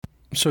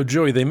So,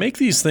 Joey, they make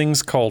these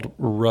things called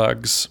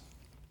rugs.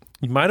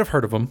 You might have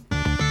heard of them.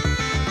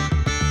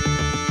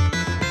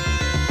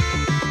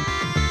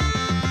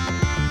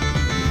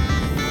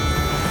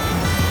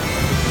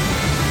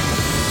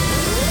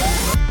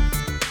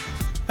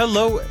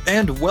 Hello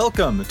and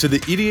welcome to the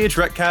EDH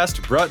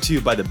Recast, brought to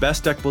you by the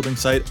best deck building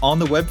site on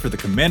the web for the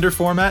Commander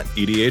format,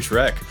 EDH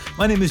Rec.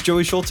 My name is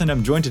Joey Schultz and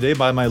I'm joined today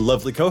by my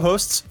lovely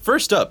co-hosts.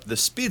 First up, the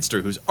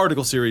speedster whose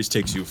article series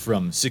takes you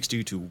from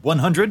 60 to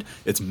 100.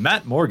 It's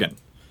Matt Morgan.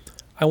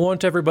 I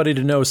want everybody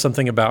to know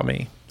something about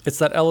me. It's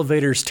that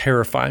elevators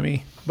terrify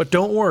me. But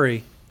don't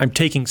worry, I'm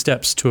taking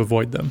steps to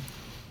avoid them.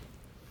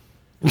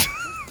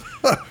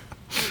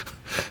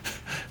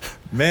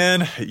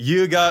 Man,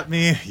 you got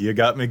me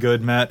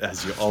good, Matt,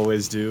 as you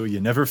always do.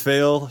 You never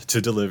fail to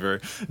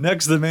deliver.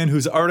 Next, the man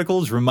whose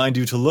articles remind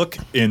you to look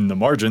in the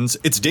margins.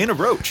 It's Dana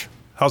Roach.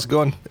 How's it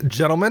going,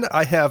 gentlemen?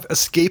 I have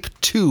Escape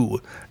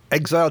 2,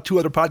 exiled 2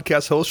 other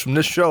podcast hosts from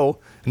this show,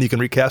 and you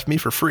can recast me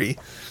for free.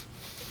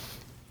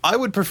 I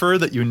would prefer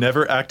that you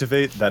never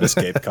activate that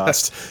escape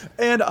cost.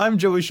 And I'm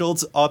Joey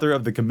Schultz, author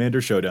of the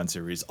Commander Showdown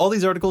series. All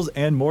these articles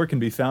and more can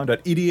be found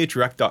at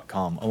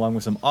edhrec.com, along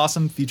with some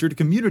awesome featured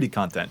community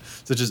content,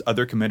 such as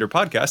other Commander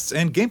podcasts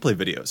and gameplay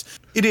videos.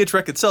 EDH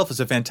Rec itself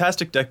is a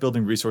fantastic deck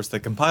building resource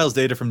that compiles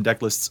data from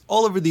deck lists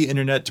all over the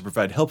internet to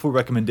provide helpful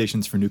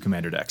recommendations for new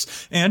Commander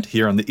decks. And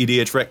here on the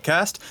EDH Rec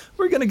cast,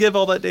 we're going to give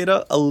all that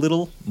data a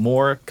little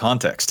more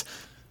context.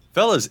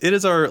 Fellas, it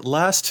is our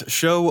last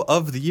show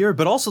of the year,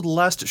 but also the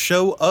last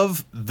show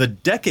of the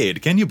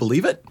decade. Can you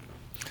believe it?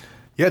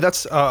 Yeah,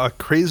 that's a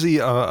crazy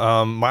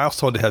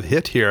milestone to have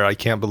hit here. I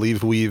can't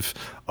believe we've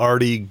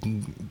already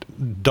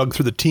dug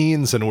through the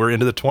teens and we're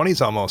into the 20s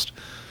almost.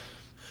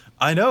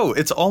 I know.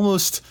 It's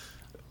almost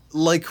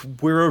like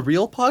we're a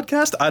real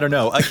podcast. I don't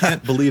know. I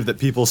can't believe that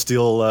people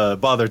still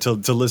bother to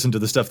listen to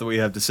the stuff that we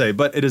have to say,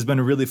 but it has been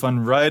a really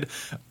fun ride.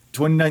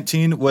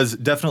 2019 was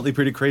definitely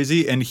pretty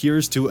crazy, and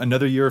here's to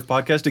another year of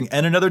podcasting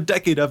and another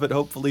decade of it,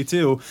 hopefully,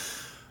 too.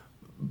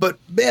 But,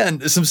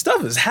 man, some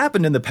stuff has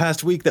happened in the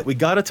past week that we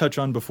got to touch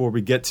on before we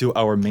get to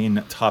our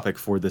main topic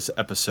for this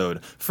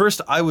episode.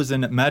 First, I was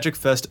in Magic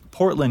Fest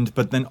Portland,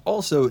 but then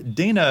also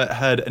Dana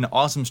had an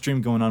awesome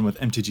stream going on with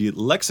MTG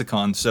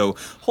Lexicon, so a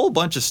whole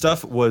bunch of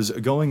stuff was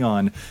going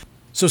on.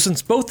 So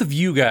since both of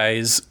you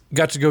guys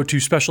got to go to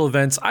special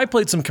events, I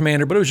played some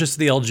Commander, but it was just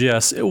the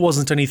LGS. It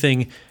wasn't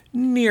anything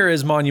near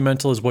as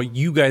monumental as what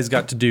you guys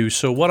got to do.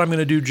 So what I'm going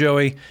to do,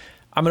 Joey,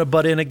 I'm going to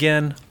butt in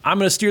again. I'm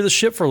going to steer the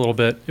ship for a little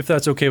bit, if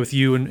that's okay with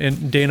you.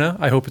 And Dana,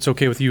 I hope it's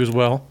okay with you as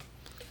well.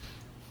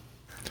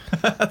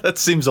 That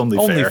seems only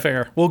fair. Only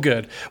fair. Well,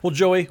 good. Well,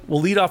 Joey, we'll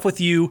lead off with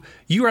you.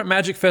 You were at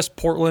Magic Fest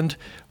Portland.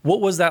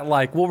 What was that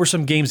like? What were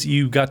some games that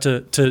you got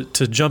to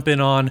jump in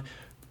on?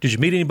 Did you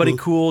meet anybody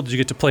cool? Did you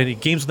get to play any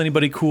games with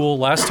anybody cool?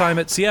 Last time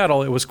at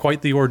Seattle, it was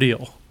quite the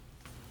ordeal.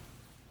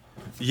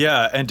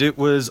 Yeah, and it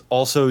was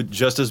also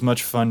just as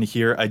much fun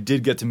here. I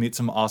did get to meet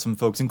some awesome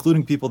folks,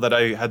 including people that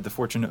I had the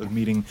fortune of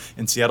meeting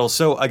in Seattle.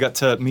 So I got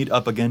to meet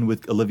up again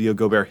with Olivia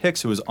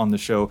Gobert-Hicks, who was on the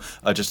show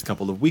just a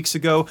couple of weeks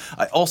ago.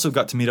 I also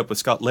got to meet up with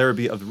Scott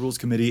Larrabee of the Rules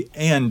Committee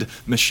and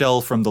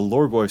Michelle from the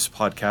Loregoyfs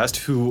podcast,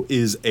 who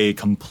is a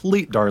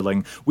complete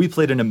darling. We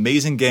played an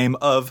amazing game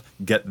of,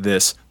 get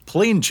this,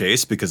 plane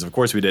chase, because of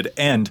course we did,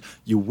 and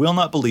you will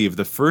not believe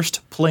the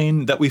first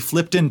plane that we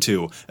flipped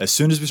into as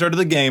soon as we started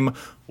the game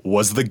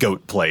was the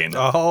goat plane.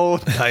 Oh,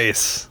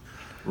 nice.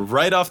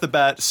 Right off the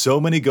bat,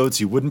 so many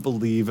goats you wouldn't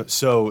believe.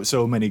 So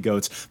many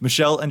goats.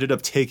 Michelle ended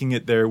up taking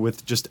it there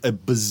with just a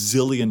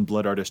bazillion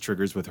Blood Artist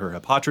triggers with her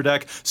Hapatra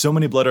deck. So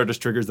many Blood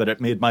Artist triggers that it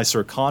made my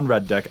Sir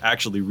Conrad deck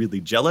actually really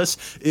jealous.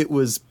 It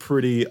was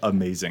pretty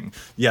amazing.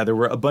 Yeah, there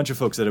were a bunch of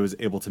folks that I was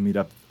able to meet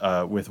up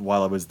with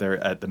while I was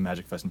there at the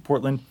Magic Fest in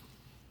Portland.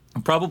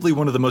 Probably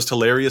one of the most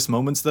hilarious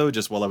moments, though,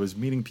 just while I was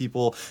meeting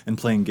people and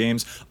playing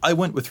games, I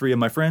went with 3 of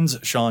my friends,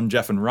 Sean,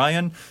 Jeff, and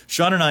Ryan.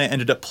 Sean and I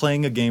ended up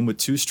playing a game with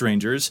 2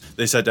 strangers.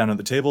 They sat down at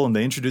the table and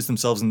they introduced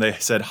themselves and they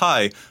said,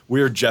 "Hi,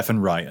 we're Jeff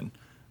and Ryan."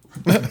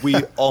 We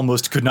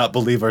almost could not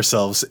believe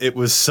ourselves. It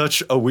was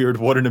such a weird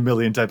 1 in a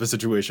million type of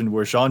situation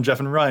where Sean, Jeff,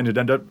 and Ryan had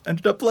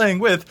ended up playing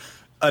with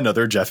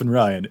another Jeff and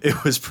Ryan.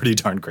 It was pretty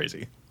darn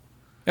crazy.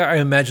 Yeah, I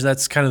imagine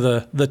that's kind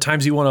of the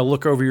times you want to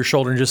look over your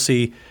shoulder and just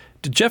see,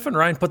 did Jeff and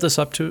Ryan put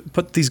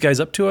these guys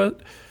up to it?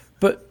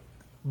 But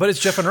it's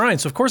Jeff and Ryan,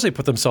 so of course they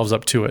put themselves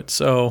up to it.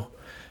 So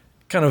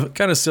kind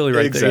of silly,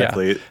 right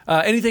exactly. there.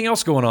 Yeah. Anything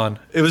else going on?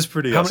 It was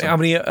pretty awesome. How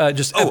many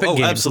just epic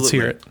games? Absolutely. Let's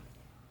hear it.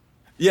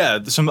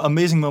 Yeah, some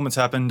amazing moments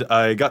happened.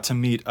 I got to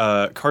meet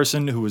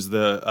Carson, who was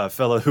the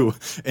fellow who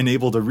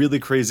enabled a really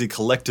crazy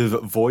collective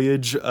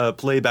voyage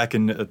play back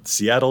in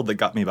Seattle that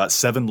got me about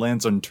 7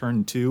 lands on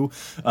turn 2.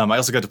 I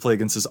also got to play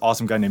against this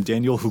awesome guy named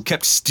Daniel who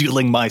kept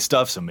stealing my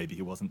stuff, so maybe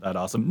he wasn't that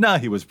awesome. Nah,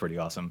 he was pretty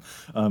awesome.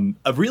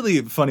 A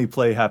really funny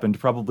play happened,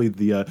 probably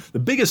the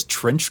biggest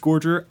trench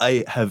scourger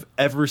I have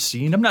ever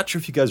seen. I'm not sure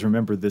if you guys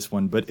remember this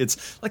one, but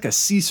it's like a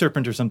sea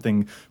serpent or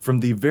something from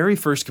the very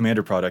first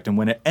Commander product, and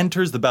when it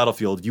enters the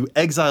battlefield, you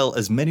exile exile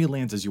as many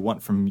lands as you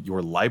want from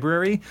your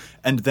library,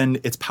 and then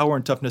its power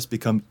and toughness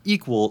become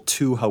equal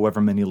to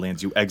however many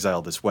lands you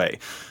exile this way.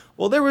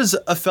 Well, there was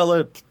a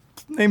fella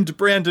named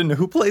Brandon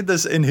who played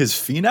this in his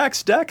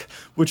Phoenix deck,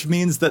 which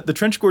means that the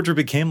Trenchgorger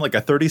became like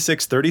a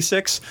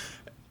 36-36.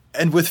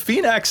 And with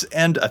Phoenix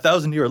and a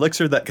 1,000-year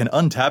elixir that can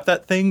untap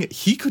that thing,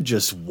 he could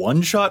just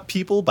one-shot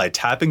people by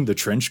tapping the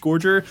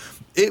Trenchgorger.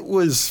 It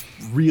was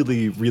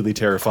really, really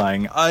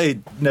terrifying. I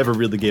never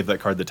really gave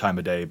that card the time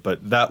of day,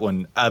 but that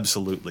one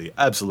absolutely,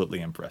 absolutely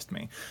impressed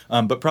me.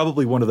 But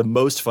probably one of the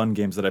most fun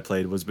games that I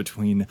played was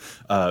between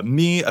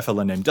me, a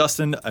fella named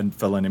Dustin, a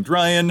fella named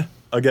Ryan,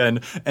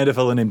 again, and a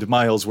fellow named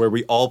Miles, where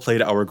we all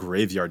played our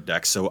graveyard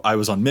deck. So I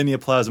was on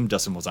Mimeoplasm,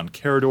 Dustin was on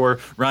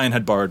Carador, Ryan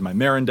had borrowed my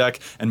Marin deck,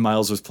 and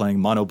Miles was playing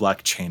Mono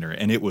Black Chainer,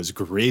 and it was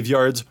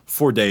graveyards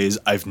for days.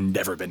 I've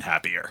never been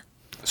happier.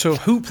 So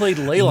who played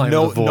Leyline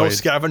of the Void? No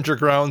scavenger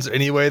grounds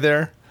anyway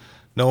there?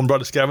 No one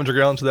brought a scavenger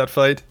ground to that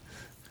fight?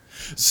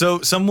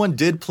 So someone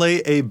did play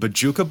a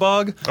Bajuka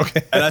Bog,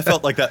 okay. And I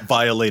felt like that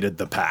violated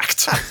the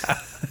pact.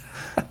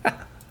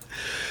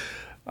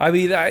 I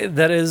mean,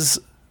 that is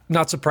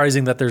not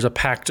surprising that there's a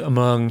pact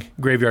among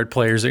graveyard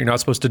players that you're not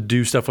supposed to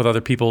do stuff with other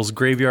people's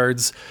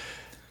graveyards.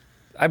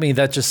 I mean,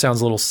 that just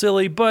sounds a little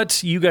silly,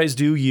 but you guys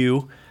do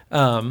you.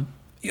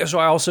 So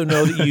I also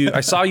know that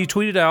I saw you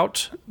tweeted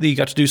out that you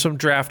got to do some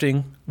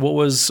drafting. What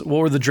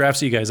were the drafts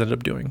that you guys ended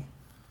up doing?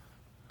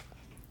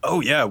 Oh,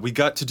 yeah. We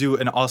got to do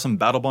an awesome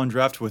Battle Bond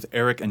draft with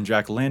Eric and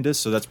Jack Landis.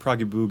 So that's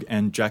Proggy Boog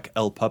and Jack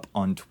L. Pup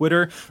on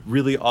Twitter.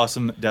 Really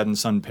awesome dad and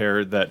son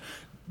pair that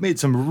made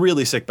some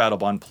really sick Battle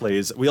Bond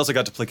plays. We also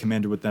got to play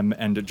Commander with them,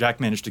 and Jack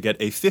managed to get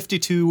a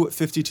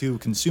 52-52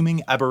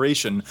 Consuming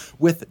Aberration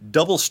with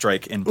Double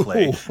Strike in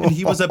play. And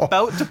he was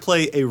about to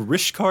play a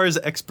Rishkar's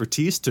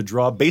Expertise to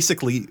draw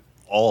basically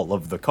all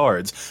of the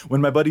cards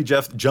when my buddy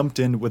Jeff jumped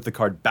in with the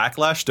card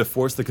Backlash to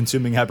force the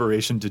Consuming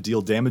Aberration to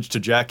deal damage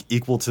to Jack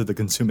equal to the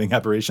Consuming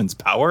Aberration's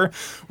power,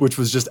 which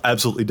was just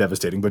absolutely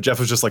devastating. But Jeff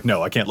was just like,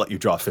 no, I can't let you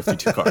draw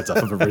 52 cards off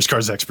of a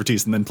Rishkar's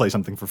Expertise and then play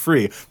something for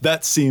free.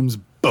 That seems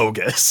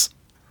bogus.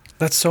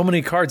 That's so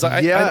many cards.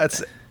 I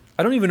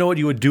don't even know what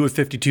you would do with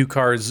 52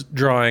 cards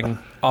drawing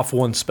off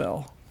one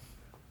spell.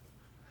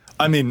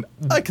 I mean,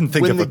 I can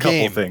think of a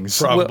couple things.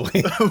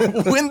 Probably.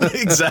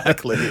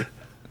 Exactly.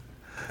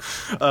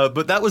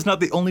 But that was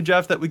not the only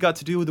draft that we got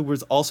to do. There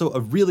was also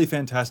a really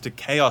fantastic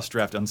Chaos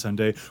draft on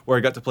Sunday where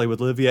I got to play with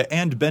Olivia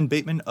and Ben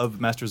Bateman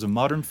of Masters of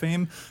Modern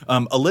fame.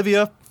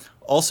 Olivia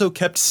also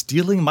kept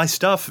stealing my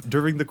stuff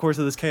during the course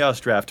of this Chaos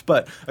draft,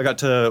 but I got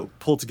to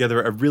pull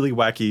together a really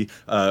wacky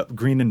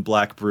green and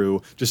black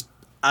brew just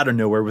out of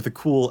nowhere with a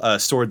cool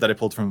sword that I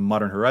pulled from a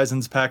Modern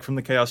Horizons pack from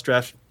the Chaos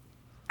draft.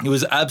 It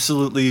was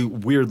absolutely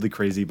weirdly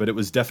crazy, but it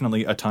was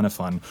definitely a ton of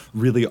fun.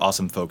 Really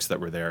awesome folks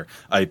that were there.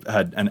 I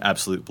had an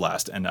absolute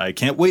blast, and I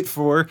can't wait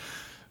for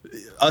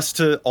us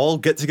to all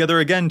get together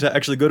again to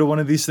actually go to one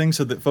of these things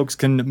so that folks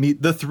can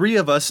meet the three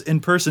of us in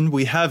person.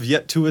 We have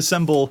yet to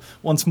assemble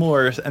once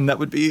more, and that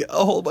would be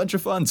a whole bunch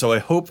of fun. So I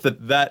hope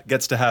that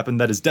gets to happen.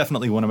 That is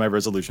definitely one of my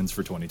resolutions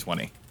for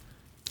 2020.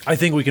 I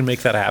think we can make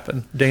that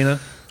happen. Dana,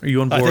 are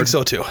you on board? I think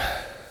so too.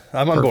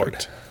 I'm on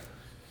board.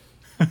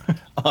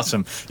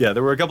 Awesome. Yeah,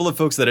 there were a couple of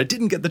folks that I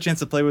didn't get the chance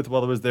to play with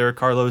while I was there.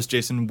 Carlos,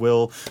 Jason,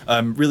 Will.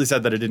 I'm really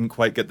sad that I didn't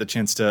quite get the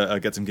chance to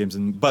get some games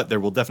in, but there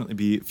will definitely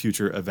be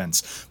future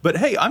events. But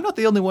hey, I'm not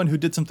the only one who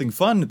did something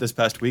fun this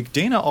past week.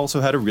 Dana also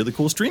had a really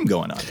cool stream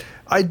going on.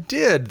 I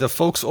did. The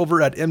folks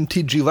over at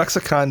MTG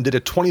Lexicon did a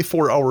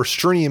 24-hour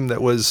stream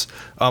that was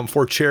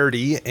for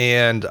charity,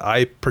 and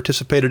I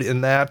participated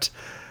in that.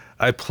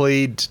 I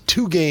played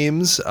 2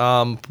 games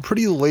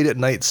pretty late at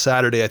night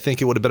Saturday. I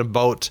think it would have been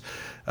about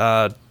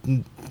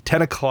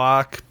 10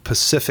 o'clock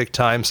Pacific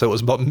time, so it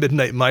was about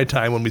midnight my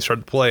time when we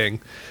started playing.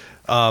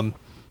 But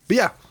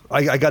yeah,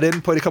 I got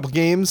in, played a couple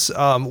games.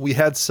 We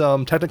had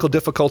some technical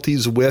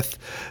difficulties with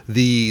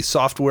the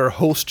software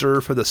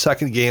hoster for the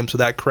second game, so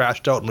that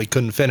crashed out and we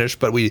couldn't finish,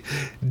 but we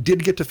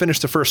did get to finish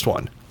the first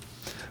one.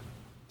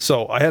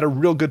 So I had a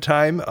real good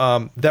time.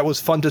 That was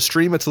fun to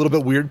stream. It's a little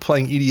bit weird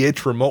playing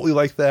EDH remotely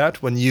like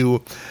that. When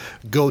you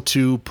go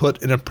to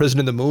put an Imprison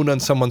in the Moon on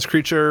someone's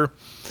creature,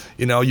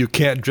 you know, you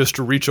can't just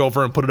reach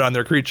over and put it on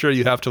their creature.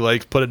 You have to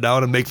like put it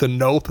down and make the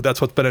note that that's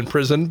what's been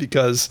imprisoned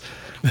because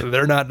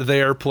they're not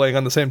there playing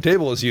on the same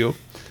table as you.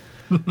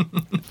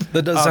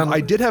 That does sound. I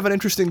did have an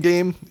interesting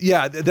game.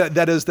 Yeah,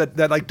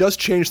 that like does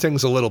change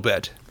things a little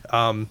bit.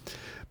 But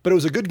it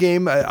was a good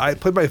game. I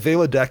played my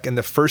Vela deck in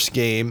the first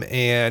game,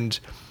 and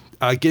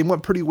game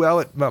went pretty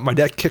well. My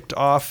deck kicked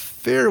off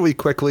fairly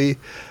quickly.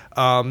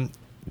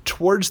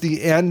 Towards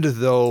the end,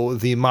 though,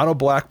 the mono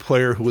black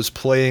player who was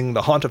playing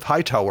the Haunt of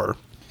Hightower,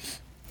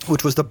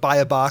 which was the buy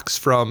a box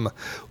from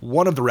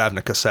one of the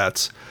Ravnica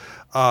sets,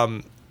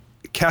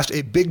 cast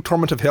a big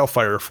Torment of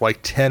Hailfire for like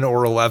 10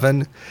 or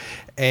 11,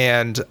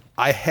 and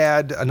I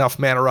had enough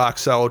mana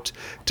rocks out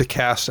to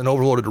cast an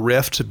Overloaded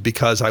Rift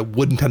because I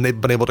wouldn't have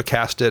been able to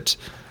cast it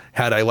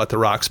had I let the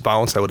rocks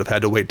bounce. I would have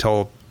had to wait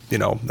till, you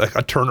know,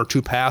 a turn or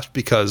two passed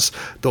because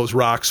those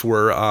rocks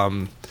were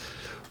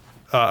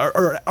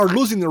or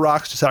losing the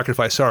rocks to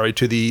sacrifice,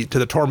 to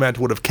the torment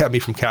would have kept me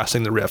from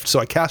casting the rift. So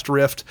I cast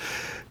rift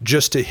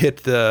just to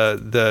hit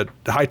the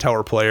high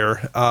tower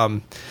player.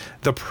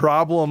 The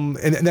problem,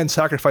 and then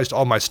sacrificed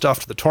all my stuff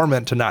to the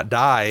torment to not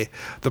die.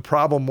 The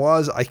problem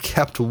was I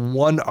kept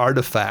one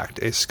artifact,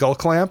 a skull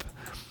clamp,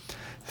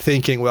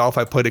 thinking, well, if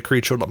I played a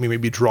creature, let me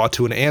maybe draw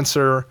to an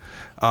answer.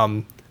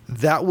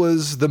 That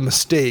was the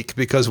mistake,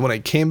 because when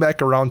it came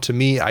back around to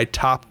me, I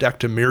top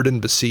decked a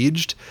Mirrodin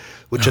Besieged,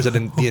 which is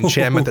the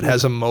enchantment that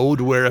has a mode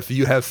where if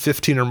you have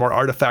 15 or more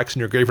artifacts in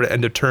your graveyard at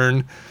end of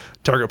turn,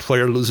 target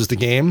player loses the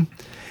game.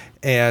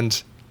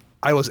 And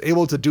I was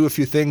able to do a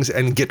few things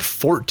and get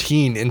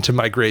 14 into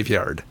my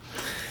graveyard.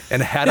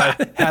 And had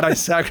I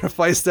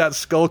sacrificed that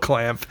skull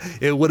clamp,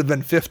 it would have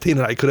been 15,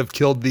 and I could have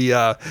killed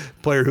the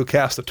player who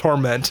cast the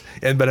torment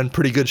and been in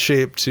pretty good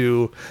shape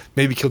to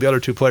maybe kill the other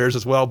two players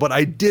as well. But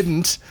I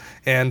didn't,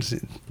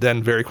 and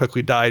then very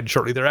quickly died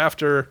shortly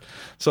thereafter.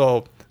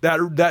 So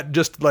that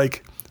just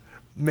like,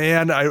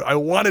 man, I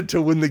wanted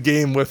to win the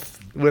game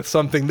with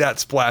something that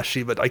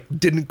splashy, but I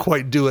didn't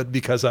quite do it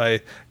because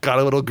I got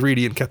a little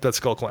greedy and kept that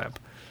skull clamp.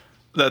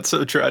 That's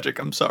so tragic.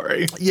 I'm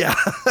sorry. Yeah.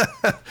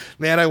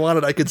 Man,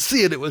 I could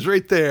see it. It was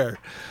right there.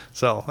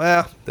 So,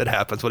 that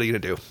happens. What are you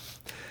going to do?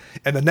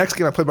 And the next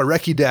game I played my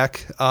Recce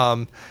deck,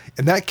 and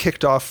that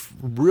kicked off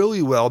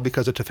really well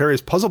because the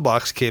Teferi's Puzzle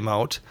Box came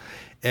out,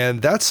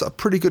 and that's a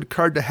pretty good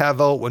card to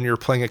have out when you're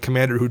playing a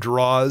commander who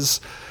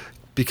draws,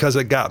 because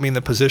it got me in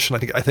the position.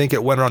 I think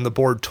it went around the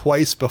board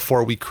twice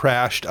before we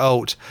crashed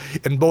out.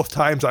 And both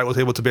times I was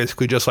able to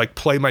basically just like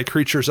play my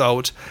creatures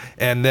out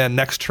and then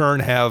next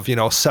turn have,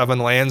 7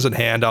 lands in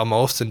hand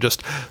almost, and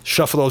just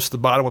shuffle those to the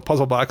bottom with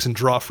Puzzle Box and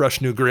draw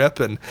fresh new grip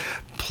and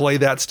play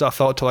that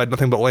stuff out till I had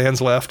nothing but lands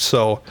left.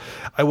 So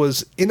I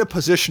was in a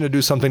position to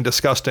do something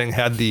disgusting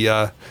had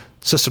the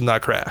system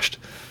not crashed.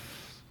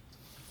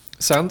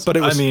 Sounds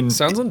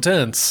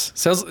intense.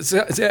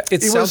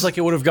 It sounds like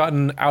it would have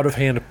gotten out of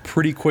hand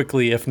pretty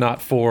quickly if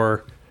not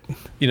for,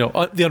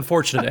 the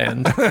unfortunate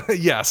end.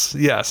 Yes.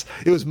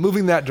 It was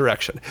moving that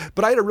direction.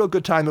 But I had a real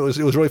good time. It was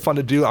really fun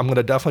to do. I'm going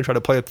to definitely try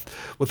to play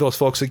with those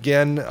folks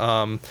again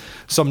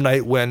some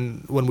night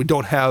when we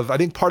don't have... I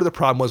think part of the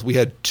problem was we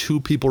had 2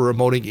 people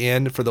remoting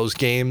in for those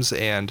games,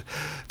 and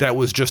that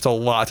was just a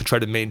lot to try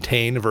to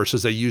maintain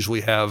versus they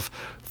usually have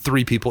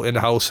 3 people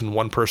in-house and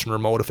 1 person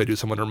remote if they do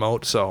someone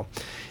remote. So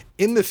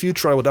in the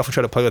future, I will definitely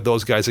try to play with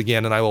those guys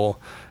again, and I will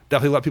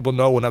definitely let people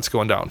know when that's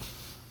going down.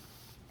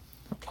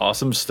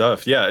 Awesome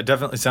stuff. Yeah, it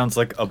definitely sounds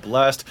like a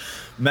blast.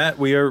 Matt,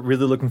 we are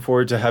really looking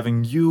forward to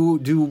having you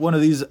do one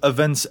of these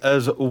events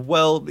as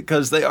well,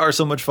 because they are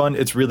so much fun.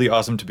 It's really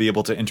awesome to be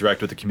able to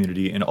interact with the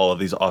community in all of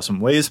these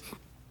awesome ways.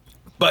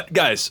 But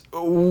guys,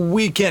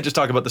 we can't just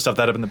talk about the stuff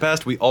that happened in the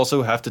past. We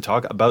also have to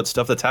talk about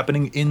stuff that's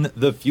happening in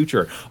the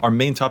future. Our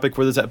main topic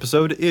for this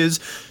episode is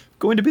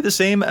going to be the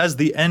same as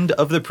the end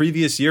of the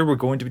previous year. We're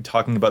going to be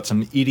talking about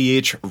some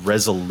EDH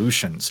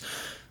resolutions.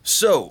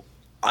 So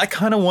I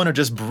kind of want to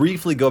just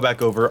briefly go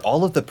back over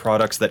all of the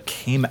products that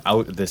came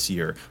out this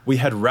year. We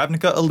had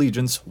Ravnica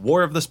Allegiance,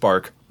 War of the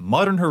Spark,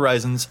 Modern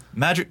Horizons,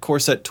 Magic Core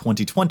Set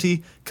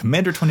 2020,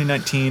 Commander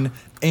 2019,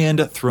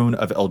 and Throne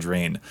of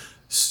Eldraine.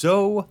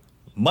 So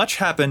much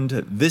happened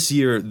this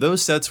year.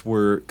 Those sets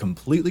were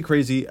completely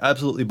crazy,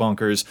 absolutely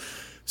bonkers.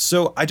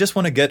 So I just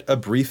want to get a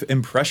brief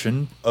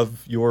impression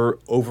of your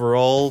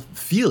overall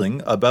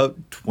feeling about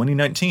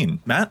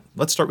 2019. Matt,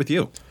 let's start with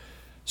you.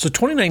 So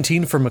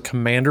 2019, from a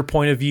commander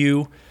point of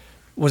view,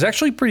 was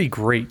actually pretty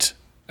great.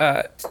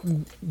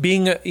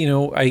 Being,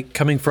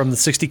 coming from the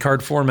 60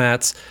 card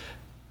formats,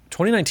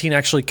 2019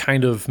 actually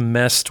kind of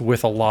messed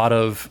with a lot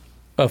of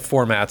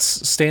formats.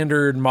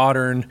 Standard,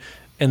 Modern,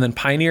 and then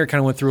Pioneer kind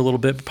of went through a little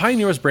bit. But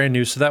Pioneer was brand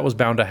new, so that was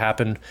bound to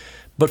happen.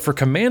 But for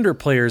commander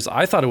players,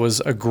 I thought it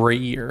was a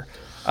great year.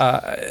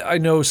 I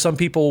know some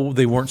people,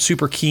 they weren't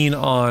super keen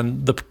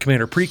on the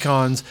Commander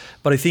Precons,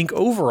 but I think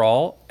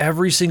overall,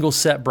 every single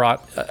set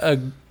brought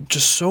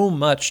just so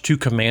much to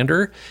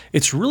Commander.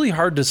 It's really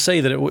hard to say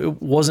that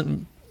it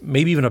wasn't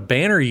maybe even a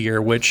banner year,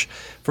 which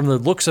from the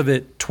looks of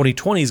it,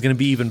 2020 is going to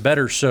be even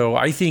better. So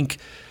I think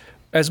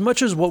as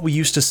much as what we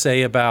used to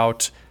say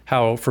about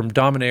how from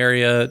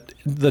Dominaria,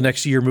 the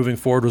next year moving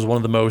forward was one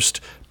of the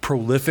most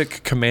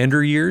prolific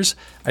Commander years,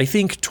 I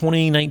think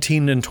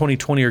 2019 and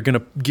 2020 are going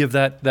to give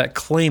that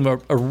claim a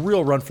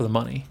real run for the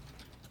money.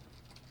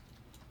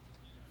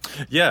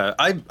 Yeah,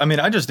 I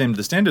just named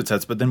the standard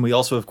sets, but then we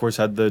also, of course,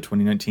 had the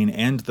 2019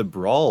 and the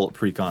Brawl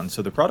precon,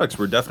 so the products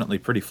were definitely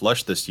pretty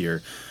flush this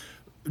year.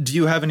 Do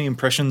you have any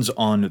impressions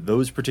on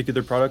those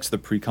particular products, the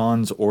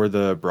precons or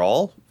the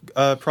Brawl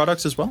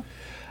products as well?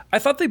 I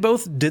thought they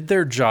both did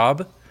their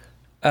job.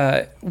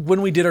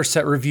 When we did our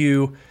set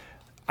review,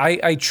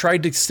 I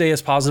tried to stay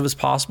as positive as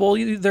possible.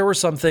 There were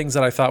some things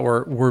that I thought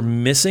were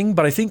missing,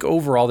 but I think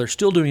overall they're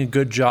still doing a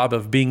good job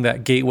of being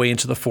that gateway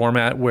into the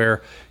format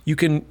where you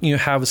can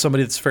have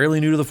somebody that's fairly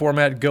new to the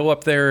format go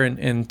up there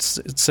and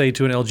say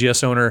to an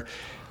LGS owner,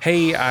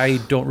 hey, I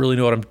don't really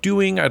know what I'm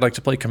doing. I'd like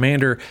to play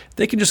Commander.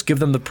 They can just give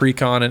them the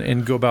precon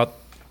and go about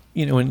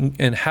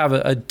and have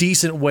a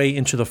decent way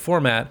into the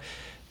format.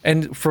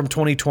 And from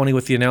 2020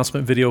 with the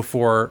announcement video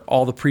for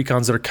all the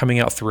precons that are coming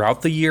out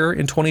throughout the year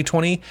in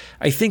 2020,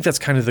 I think that's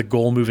kind of the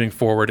goal moving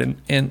forward.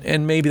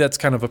 And maybe that's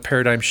kind of a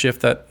paradigm shift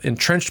that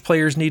entrenched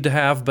players need to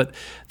have, but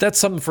that's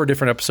something for a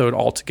different episode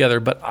altogether.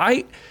 But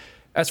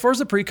as far as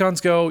the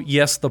precons go,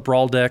 yes, the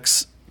Brawl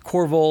decks,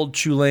 Korvold,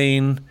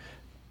 Chulane,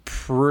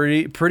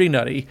 pretty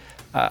nutty.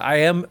 I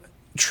am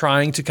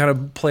trying to kind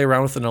of play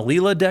around with an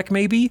Alila deck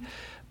maybe,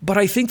 but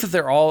I think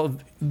that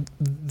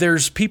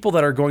there's people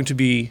that are going to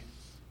be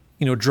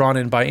drawn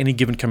in by any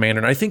given commander.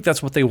 And I think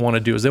that's what they want to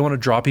do, is they want to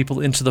draw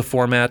people into the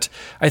format.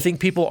 I think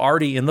people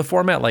already in the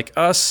format, like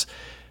us,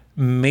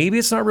 maybe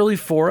it's not really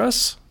for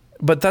us,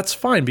 but that's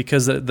fine,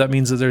 because that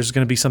means that there's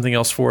going to be something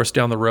else for us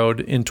down the road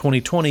in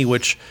 2020,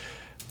 which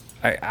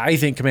I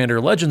think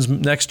Commander Legends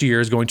next year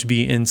is going to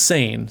be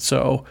insane.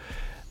 So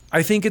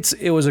I think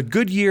it was a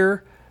good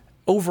year.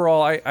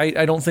 Overall,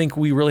 I don't think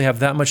we really have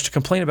that much to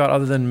complain about,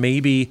 other than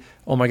maybe,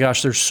 oh my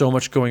gosh, there's so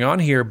much going on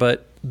here.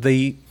 But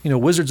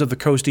Wizards of the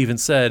Coast even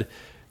said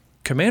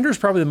Commander is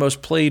probably the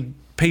most played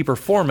paper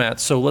format,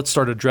 so let's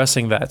start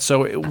addressing that.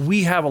 So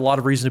we have a lot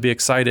of reason to be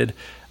excited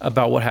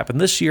about what happened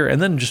this year,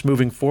 and then just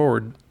moving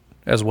forward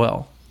as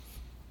well.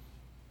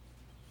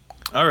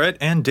 All right,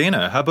 and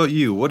Dana, how about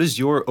you? What is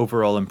your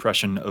overall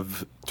impression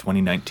of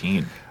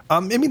 2019?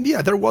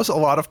 There was a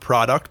lot of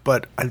product,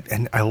 but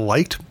I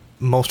liked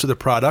most of the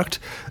product.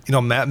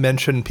 Matt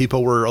mentioned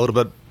people were a little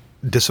bit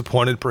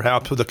disappointed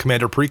perhaps with the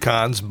Commander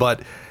precons,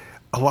 but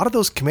a lot of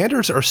those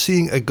commanders are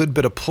seeing a good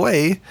bit of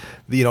play.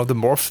 The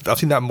morph, I've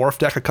seen that morph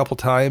deck a couple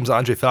times.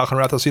 Andre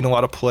Falconrath, I've seen a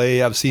lot of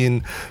play. I've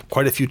seen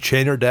quite a few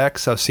Chainer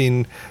decks. I've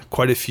seen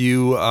quite a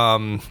few.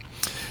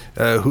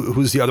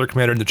 Who's the other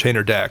commander in the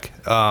Chainer deck?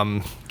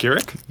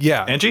 Keurig?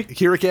 Yeah, Angie?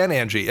 Keurig and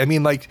Angie.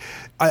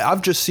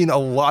 I've just seen a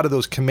lot of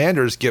those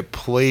commanders get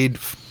played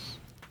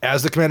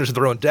as the commanders of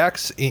their own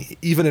decks,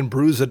 even in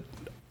brews that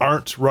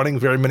aren't running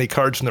very many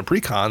cards from the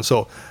precon.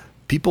 So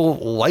people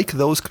like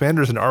those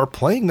commanders and are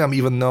playing them,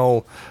 even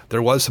though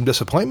there was some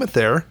disappointment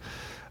there.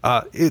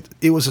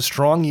 It was a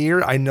strong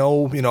year. I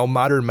know,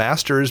 Modern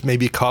Masters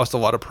maybe caused a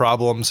lot of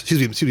problems.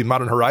 Excuse me,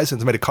 Modern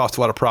Horizons might have caused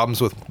a lot of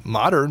problems with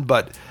Modern,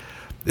 but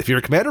if you're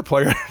a Commander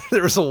player,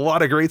 there's a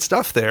lot of great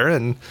stuff there.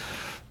 And,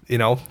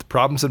 the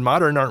problems in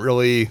Modern aren't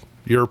really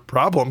your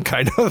problem,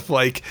 kind of.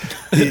 Like,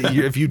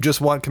 if you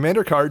just want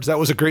Commander cards, that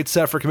was a great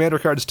set for Commander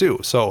cards too.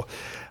 So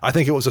I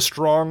think it was a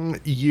strong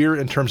year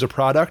in terms of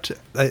product.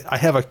 I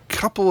have a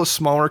couple of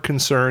smaller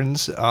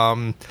concerns.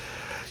 The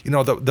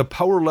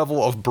power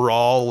level of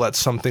Brawl lets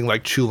something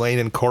like Chulane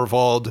and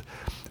Korvold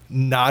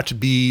not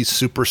be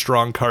super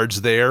strong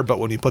cards there, but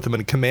when you put them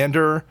in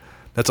Commander,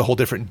 that's a whole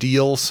different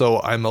deal.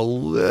 So I'm a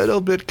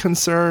little bbit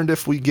concerned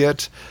if we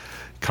get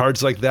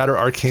cards like that or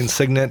Arcane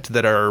Signet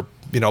that are,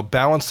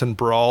 balanced in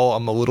Brawl.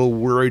 I'm a little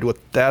worried what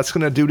that's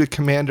going to do to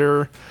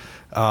Commander.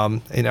 I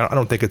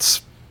don't think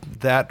it's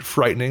that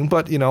frightening,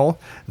 but,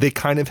 they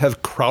kind of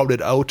have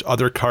crowded out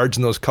other cards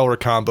in those color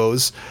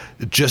combos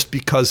just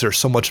because they're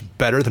so much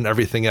better than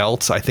everything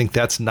else. I think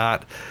that's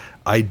not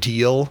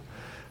ideal.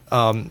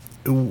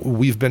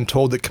 We've been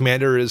told that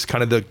Commander is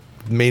kind of the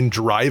main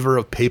driver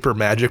of paper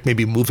Magic,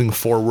 maybe moving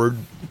forward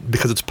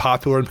because it's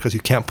popular and because you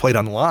can't play it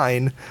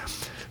online.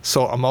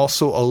 So I'm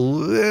also a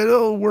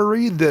little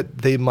worried that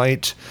they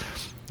might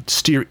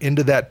steer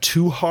into that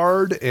too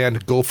hard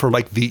and go for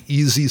like the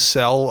easy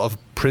sell of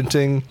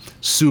printing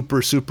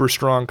super, super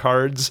strong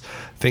cards,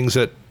 things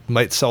that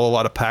might sell a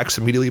lot of packs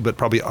immediately but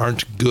probably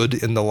aren't good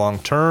in the long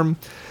term.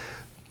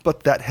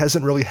 But that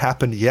hasn't really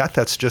happened yet.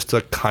 That's just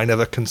a kind of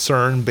a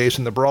concern based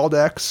on the Brawl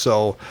deck.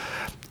 So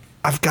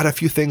I've got a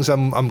few things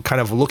I'm kind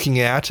of looking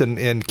at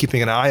and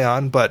keeping an eye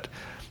on, but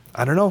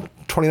I don't know.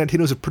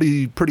 2019 was a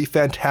pretty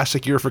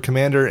fantastic year for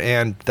Commander,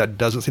 and that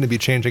doesn't seem to be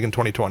changing in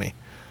 2020.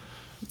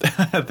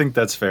 I think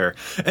that's fair.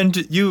 And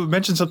you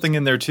mentioned something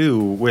in there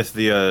too with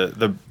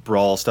the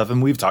Brawl stuff,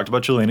 and we've talked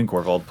about Chulane and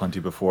Korvold plenty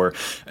before.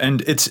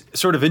 And it's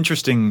sort of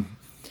interesting,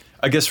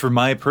 I guess, for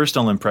my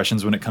personal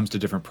impressions when it comes to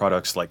different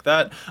products like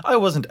that. I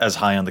wasn't as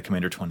high on the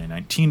Commander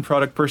 2019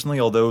 product personally,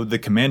 although the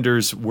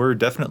Commanders were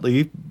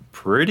definitely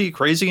pretty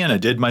crazy, and I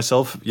did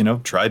myself,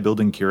 try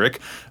building Keurig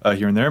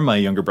here and there. My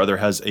younger brother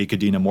has a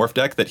Kadena Morph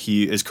deck that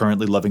he is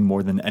currently loving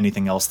more than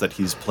anything else that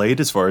he's played,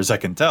 as far as I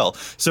can tell.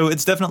 So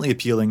it's definitely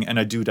appealing, and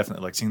I do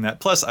definitely like seeing that.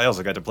 Plus, I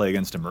also got to play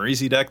against a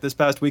Marisi deck this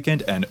past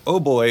weekend, and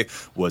oh boy,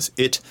 was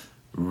it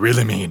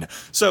really mean.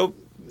 So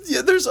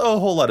yeah, there's a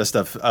whole lot of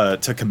stuff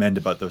to commend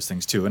about those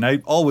things too, and I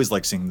always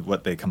like seeing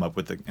what they come up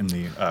with in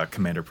the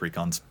Commander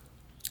precons.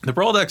 The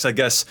Brawl decks, I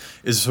guess,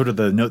 is sort of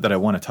the note that I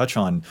want to touch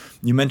on.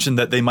 You mentioned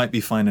that they might be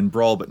fine in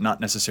Brawl, but not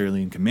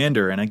necessarily in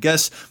Commander. And I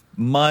guess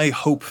my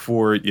hope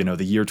for,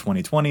 the year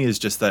 2020 is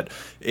just that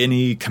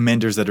any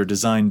commanders that are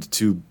designed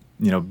to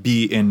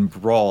be in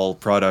Brawl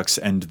products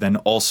and then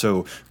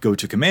also go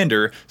to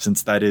Commander,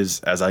 since that is,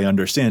 as I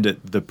understand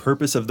it, the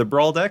purpose of the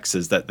Brawl decks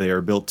is that they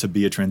are built to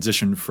be a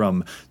transition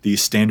from the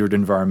standard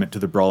environment to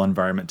the Brawl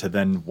environment to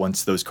then,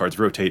 once those cards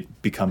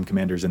rotate, become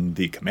Commanders in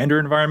the Commander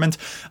environment.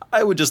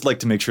 I would just like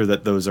to make sure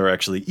that those are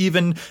actually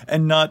even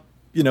and not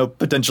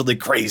potentially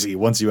crazy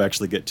once you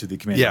actually get to the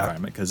Commander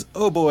environment. Because,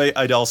 oh boy,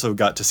 I'd also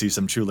got to see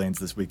some True Lanes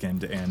this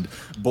weekend, and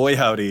boy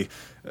howdy,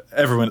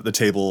 everyone at the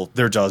table,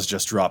 their jaws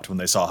just dropped when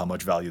they saw how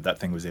much value that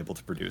thing was able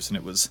to produce, and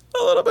it was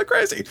a little bit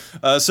crazy.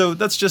 So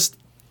that's just,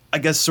 I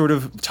guess, sort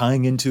of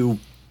tying into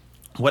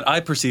what I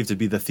perceive to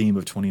be the theme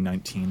of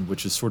 2019,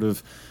 which is sort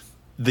of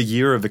the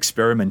year of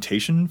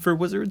experimentation for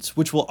Wizards,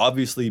 which will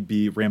obviously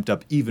be ramped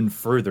up even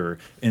further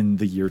in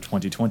the year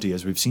 2020,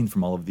 as we've seen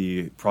from all of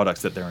the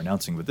products that they're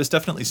announcing. But this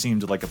definitely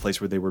seemed like a place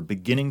where they were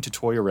beginning to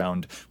toy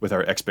around with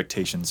our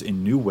expectations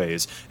in new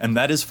ways, and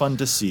that is fun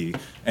to see.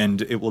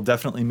 And it will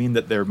definitely mean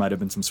that there might have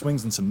been some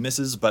swings and some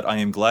misses, but I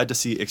am glad to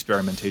see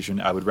experimentation.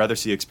 I would rather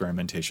see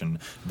experimentation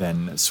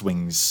than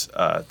swings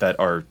that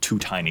are too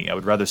tiny. I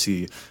would rather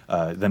see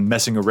them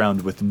messing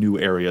around with new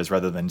areas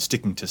rather than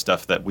sticking to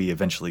stuff that we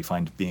eventually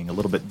find being a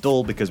little bit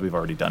dull because we've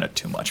already done it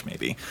too much,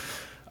 maybe.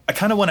 I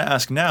kind of want to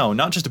ask now,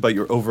 not just about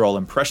your overall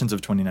impressions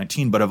of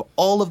 2019, but of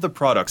all of the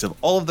products, of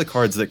all of the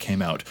cards that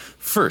came out.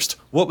 First,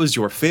 what was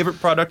your favorite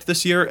product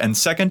this year? And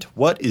second,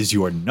 what is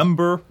your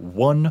number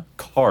one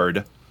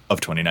card of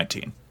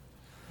 2019?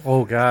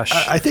 Oh, gosh.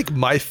 I think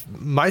my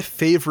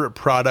favorite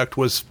product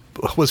was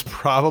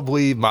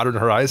probably Modern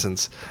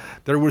Horizons.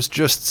 There was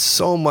just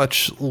so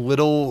much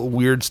little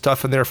weird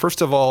stuff in there.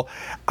 First of all,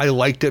 I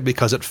liked it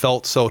because it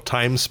felt so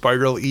time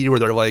spiral-y, where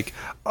they're like,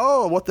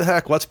 oh, what the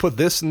heck, let's put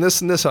this and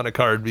this and this on a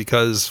card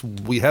because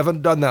we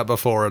haven't done that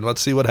before, and let's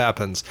see what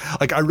happens.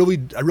 Like, I really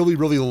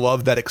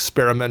love that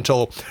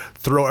experimental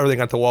throw everything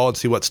at the wall and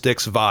see what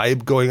sticks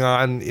vibe going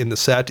on in the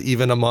set,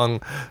 even among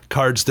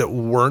cards that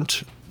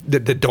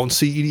don't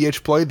see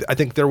EDH play. I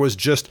think there was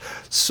just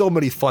so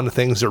many fun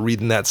things to read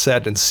in that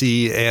set and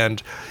see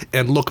and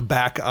look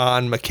back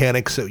on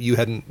mechanics that you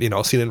hadn't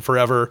seen in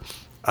forever.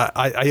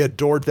 I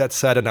adored that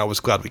set, and I was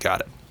glad we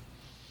got it.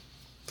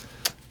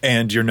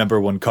 And your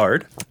number one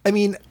card? I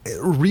mean,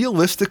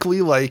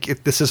 realistically,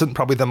 this isn't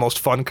probably the most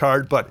fun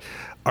card, but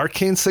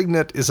Arcane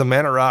Signet is a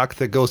mana rock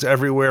that goes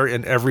everywhere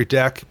in every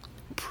deck,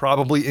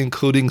 probably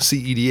including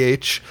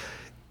CEDH.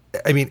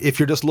 I mean, if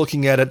you're just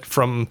looking at it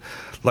from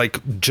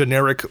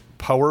generic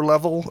power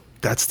level,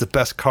 that's the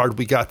best card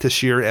we got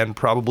this year and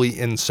probably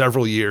in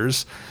several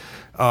years.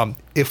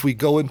 If we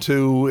go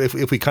into,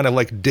 if we kind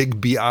of dig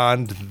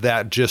beyond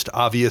that just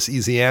obvious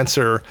easy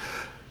answer,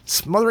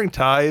 Smothering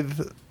Tithe,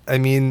 I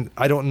mean,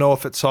 I don't know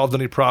if it solved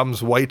any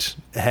problems White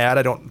had.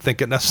 I don't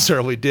think it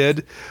necessarily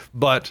did,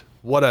 but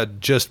what a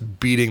just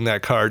beating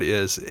that card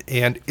is.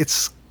 And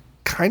it's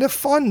kind of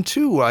fun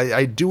too.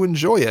 I do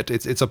enjoy it.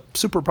 It's a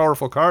super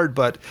powerful card,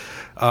 but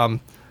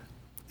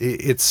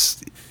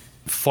it's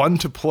fun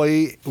to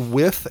play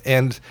with,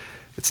 and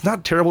it's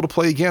not terrible to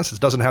play against. It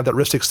doesn't have that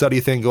Rhystic Study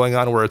thing going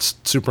on where it's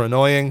super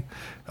annoying.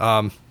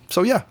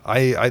 So yeah,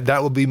 I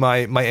that would be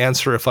my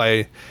answer if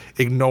I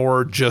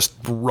ignore just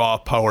raw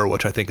power,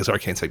 which I think is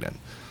Arcane Signet.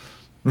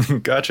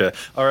 Gotcha.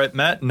 All right,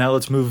 Matt, now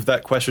let's move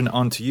that question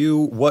on to you.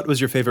 What was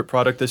your favorite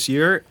product this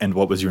year, and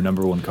what was your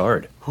number one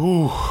card?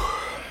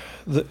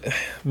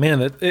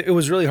 It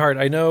was really hard.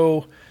 I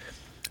know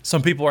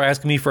some people are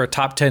asking me for a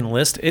top 10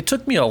 list. It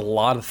took me a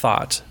lot of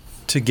thought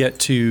to get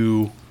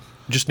to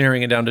just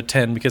narrowing it down to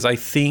 10, because I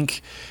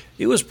think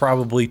it was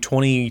probably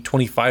 20,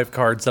 25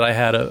 cards that I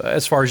had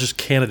as far as just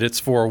candidates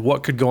for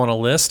what could go on a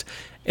list,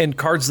 and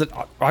cards that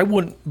I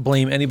wouldn't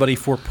blame anybody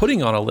for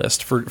putting on a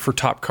list for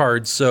top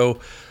cards. So,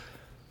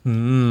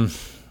 I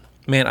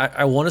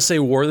want to say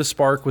War of the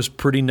Spark was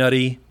pretty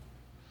nutty.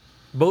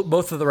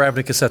 Both of the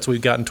Ravnica sets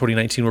we've got in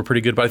 2019 were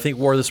pretty good, but I think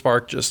War of the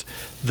Spark, just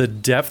the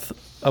depth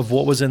of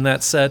what was in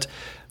that set.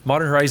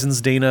 Modern Horizons,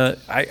 Dana,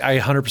 I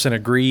 100%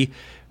 agree,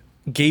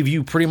 gave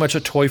you pretty much a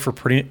toy for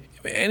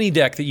any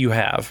deck that you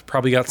have.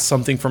 Probably got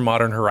something from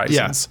Modern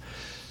Horizons.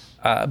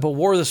 Yeah. But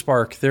War of the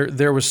Spark,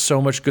 there was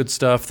so much good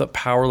stuff. The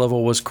power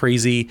level was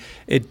crazy.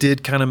 It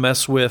did kind of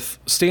mess with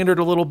Standard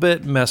a little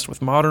bit, messed with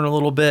Modern a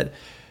little bit.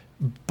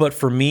 But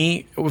for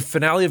me,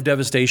 Finale of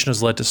Devastation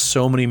has led to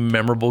so many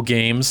memorable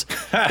games.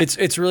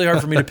 It's really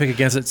hard for me to pick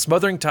against it.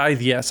 Smothering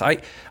Tithe, yes.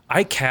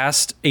 I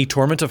cast a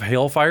Torment of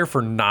Hailfire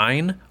for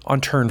 9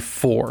 on turn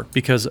 4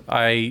 because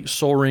I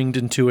Soul Ringed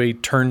into a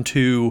turn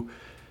 2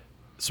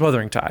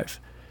 Smothering Tithe.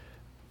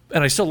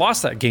 And I still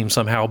lost that game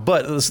somehow,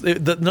 but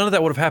none of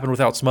that would have happened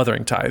without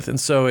Smothering Tithe. And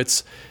so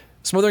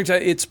Smothering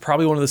Tithe, it's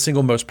probably one of the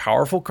single most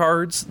powerful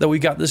cards that we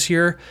got this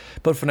year,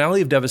 but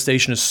Finale of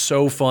Devastation is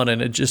so fun,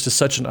 and it just is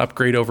such an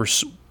upgrade over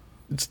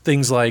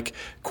things like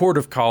Chord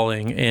of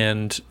Calling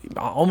and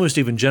almost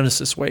even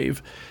Genesis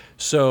Wave.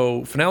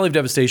 So Finale of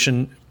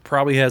Devastation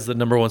probably has the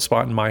number one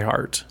spot in my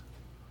heart.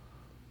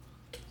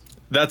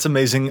 That's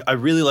amazing. I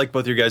really like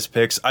both your guys'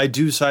 picks. I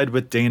do side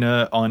with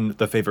Dana on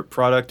the favorite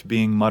product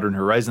being Modern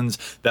Horizons.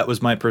 That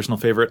was my personal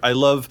favorite. I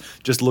love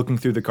just looking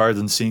through the cards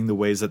and seeing the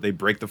ways that they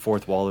break the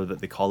fourth wall or that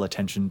they call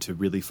attention to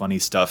really funny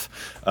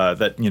stuff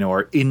that,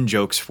 are in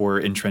jokes for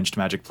entrenched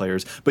Magic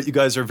players. But you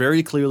guys are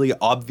very clearly,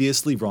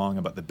 obviously wrong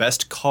about the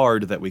best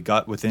card that we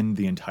got within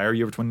the entire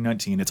year of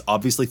 2019. It's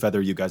obviously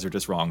Feather. You guys are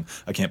just wrong.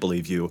 I can't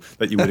believe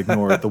that you would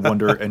ignore the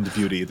wonder and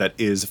beauty that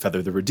is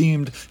Feather the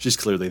Redeemed. She's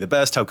clearly the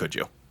best. How could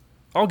you?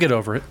 I'll get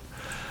over it.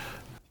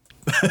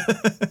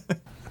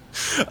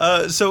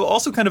 So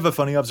also kind of a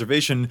funny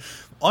observation,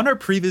 on our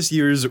previous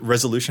year's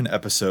resolution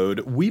episode,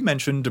 we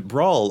mentioned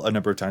Brawl a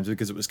number of times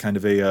because it was kind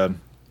of a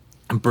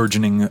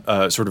burgeoning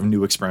sort of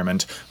new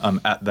experiment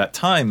at that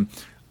time.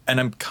 And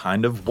I'm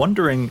kind of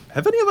wondering,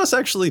 have any of us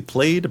actually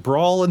played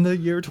Brawl in the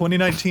year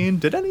 2019?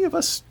 Did any of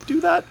us do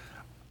that?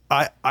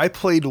 I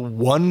played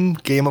one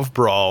game of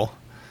Brawl,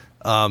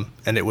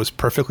 and it was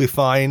perfectly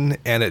fine,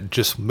 and it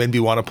just made me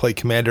want to play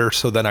Commander,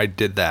 so then I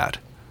did that.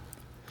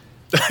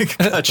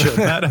 Gotcha.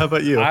 Matt, how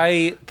about you?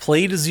 I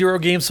played 0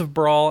 games of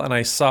Brawl, and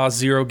I saw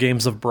 0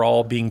 games of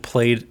Brawl being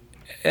played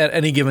at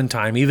any given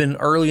time, even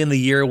early in the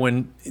year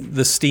when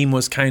the steam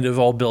was kind of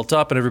all built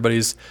up and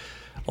everybody's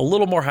a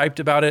little more hyped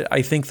about it.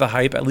 I think the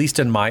hype, at least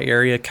in my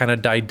area, kind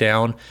of died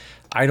down.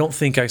 I don't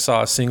think I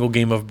saw a single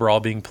game of Brawl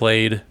being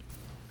played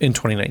in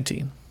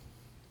 2019.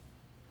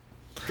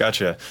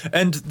 Gotcha.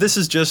 And this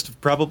is just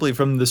probably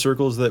from the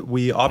circles that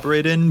we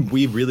operate in.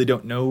 We really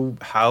don't know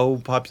how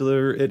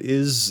popular it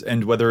is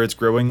and whether it's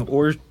growing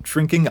or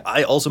shrinking.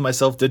 I also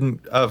myself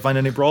didn't find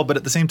any Brawl, but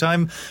at the same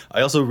time,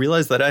 I also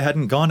realized that I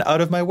hadn't gone out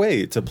of my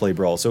way to play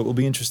Brawl. So it will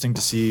be interesting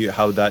to see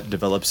how that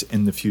develops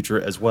in the future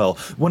as well.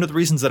 One of the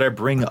reasons that I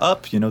bring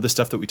up, the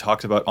stuff that we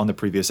talked about on the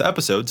previous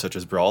episode, such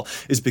as Brawl,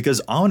 is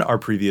because on our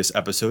previous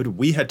episode,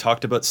 we had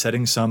talked about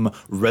setting some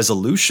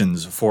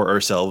resolutions for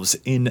ourselves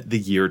in the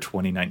year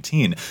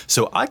 2019.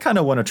 So I kind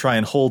of want to try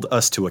and hold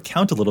us to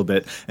account a little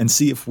bit and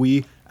see if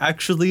we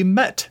actually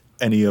met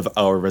any of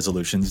our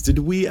resolutions. Did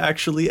we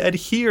actually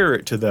adhere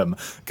to them?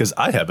 Because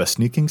I have a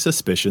sneaking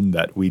suspicion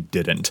that we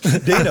didn't.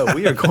 Dana,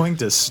 we are going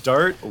to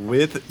start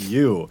with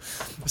you.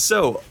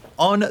 So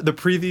on the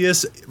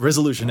previous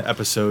resolution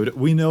episode,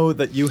 we know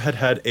that you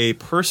had a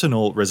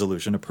personal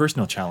resolution, a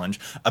personal challenge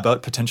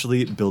about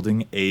potentially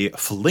building a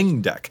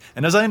Fling deck.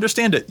 And as I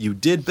understand it, you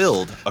did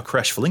build a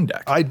Kresh Fling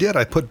deck. I did.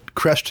 I put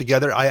Kresh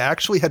together. I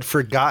actually had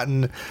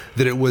forgotten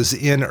that it was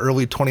in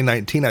early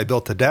 2019 I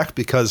built the deck,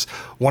 because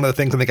one of the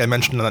things I think I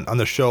mentioned on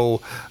the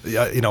show,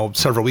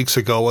 several weeks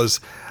ago was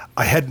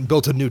I hadn't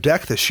built a new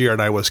deck this year,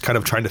 and I was kind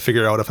of trying to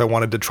figure out if I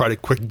wanted to try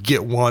to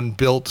get one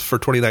built for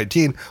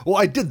 2019. Well,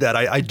 I did that.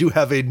 I do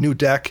have a new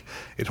deck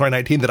in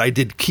 2019 that I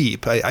did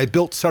keep. I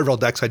built several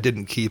decks I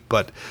didn't keep,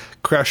 but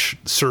Kresh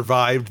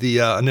survived the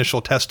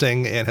initial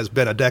testing and has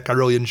been a deck I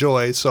really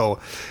enjoy. So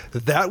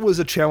that was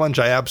a challenge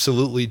I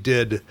absolutely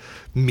did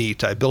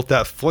meet. I built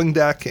that Fling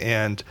deck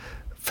and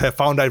have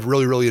found I've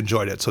really, really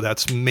enjoyed it. So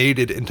that's made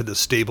it into the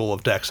stable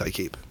of decks I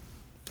keep.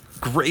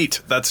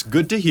 Great. That's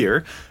good to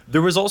hear.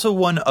 There was also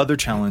one other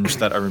challenge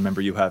that I remember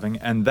you having,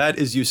 and that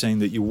is you saying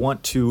that you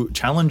want to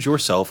challenge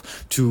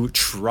yourself to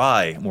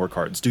try more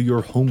cards, do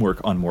your homework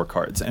on more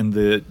cards. And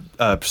the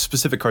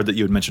specific card that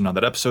you had mentioned on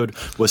that episode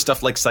was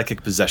stuff like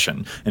Psychic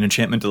Possession, an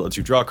enchantment that lets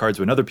you draw cards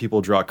when other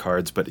people draw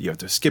cards, but you have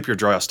to skip your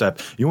draw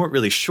step. You weren't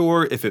really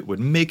sure if it would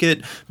make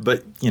it,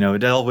 but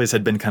it always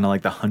had been kind of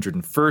like the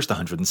 101st, the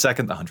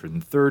 102nd, the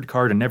 103rd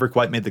card, and never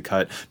quite made the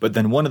cut. But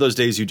then one of those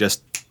days you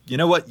just,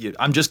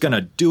 I'm just going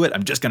to do it.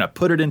 I'm just going to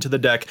put it into the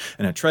deck.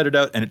 And I tried it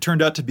out, and it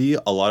turned out to be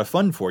a lot of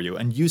fun for you.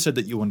 And you said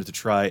that you wanted to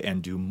try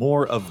and do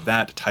more of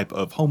that type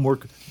of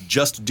homework.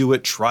 Just do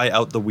it. Try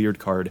out the weird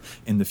card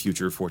in the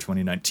future for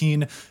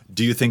 2019.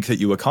 Do you think that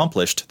you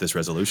accomplished this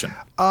resolution?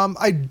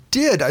 I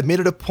did. I made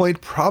it a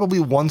point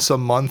probably once a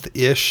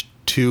month-ish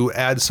to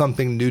add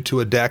something new to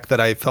a deck that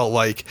I felt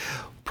like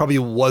probably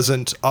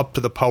wasn't up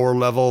to the power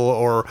level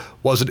or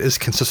wasn't as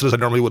consistent as I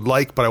normally would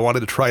like, but I wanted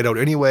to try it out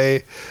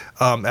anyway.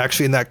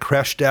 Actually, in that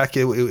Kresh deck,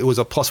 it was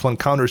a +1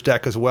 counters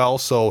deck as well.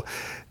 So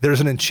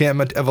there's an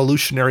enchantment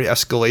evolutionary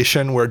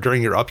escalation where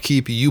during your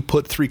upkeep, you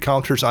put 3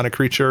 counters on a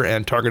creature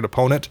and target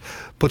opponent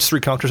puts 3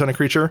 counters on a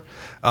creature.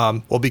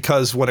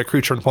 Because when a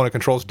creature an opponent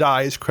controls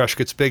dies, Kresh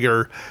gets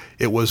bigger,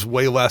 it was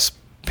way less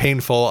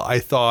painful, I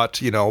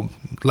thought,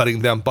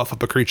 letting them buff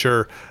up a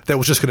creature that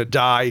was just going to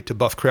die to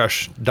buff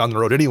Kresh down the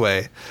road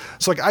anyway.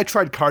 So I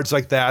tried cards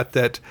like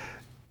that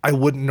I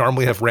wouldn't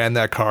normally have ran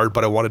that card,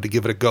 but I wanted to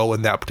give it a go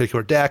in that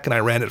particular deck, and I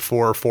ran it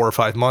for 4 or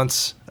 5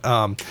 months.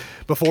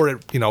 Before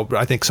it,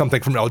 I think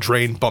something from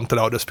Eldraine bumped it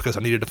out just because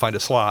I needed to find a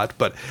slot.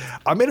 But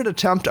I made an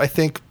attempt, I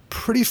think,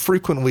 pretty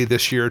frequently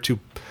this year to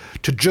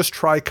just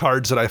try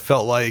cards that I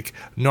felt like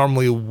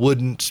normally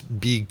wouldn't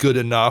be good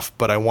enough,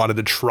 but I wanted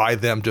to try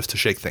them just to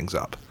shake things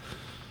up.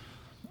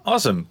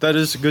 Awesome. That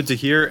is good to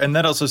hear. And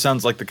that also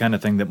sounds like the kind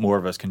of thing that more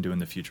of us can do in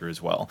the future as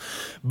well.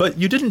 But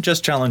you didn't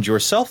just challenge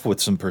yourself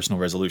with some personal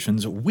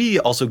resolutions. We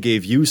also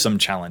gave you some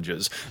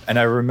challenges. And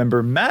I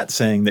remember Matt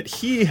saying that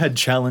he had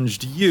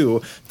challenged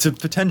you to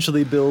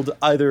potentially build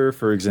either,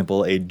 for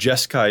example, a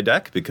Jeskai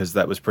deck, because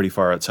that was pretty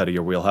far outside of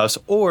your wheelhouse,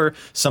 or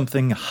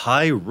something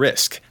high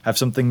risk. Have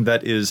something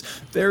that is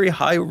very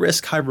high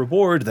risk, high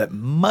reward that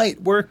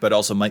might work, but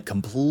also might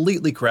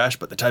completely crash.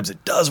 But the times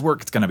it does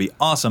work, it's going to be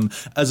awesome,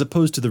 as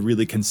opposed to the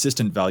really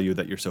consistent value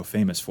that you're so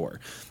famous for.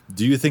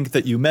 Do you think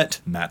that you met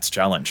Matt's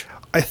challenge?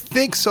 I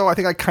think so. I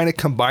think I kind of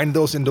combined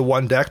those into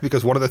one deck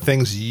because one of the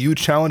things you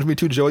challenged me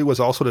to, Joey, was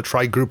also to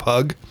try Group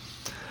Hug.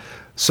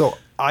 So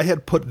I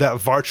had put that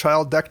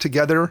Varchild deck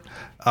together,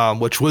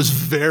 which was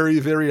very,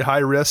 very high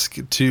risk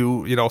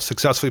to,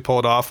 successfully pull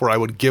it off, where I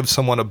would give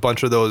someone a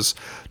bunch of those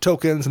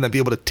tokens and then be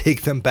able to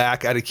take them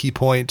back at a key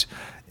point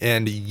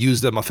and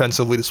use them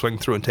offensively to swing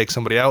through and take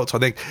somebody out. So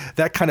I think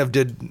that kind of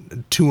did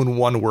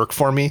 2-in-1 work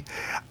for me.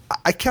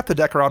 I kept the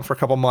deck around for a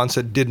couple months.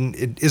 It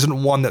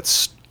isn't one that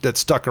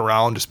stuck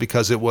around just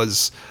because it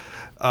was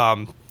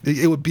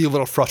it would be a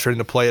little frustrating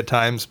to play at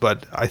times.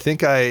 But I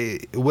think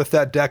with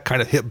that deck,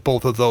 kind of hit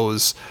both of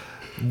those,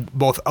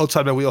 both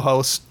outside my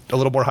wheelhouse, a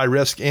little more high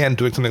risk, and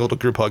doing something a little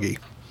group huggy.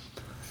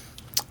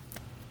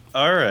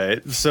 All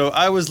right. So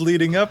I was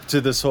leading up to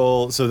this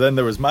whole. So then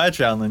there was my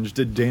challenge.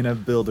 Did Dana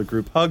build a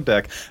group hug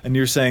deck? And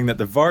you're saying that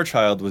the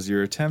Varchild was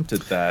your attempt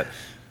at that.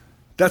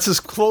 That's as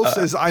close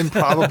as I'm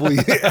probably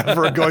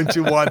ever going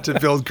to want to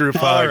build group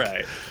hug. All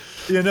right.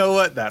 You know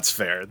what? That's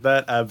fair.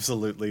 That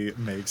absolutely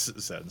makes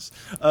sense.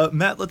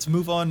 Matt, let's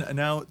move on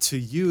now to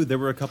you. There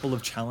were a couple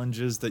of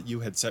challenges that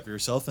you had set for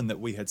yourself and that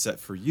we had set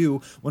for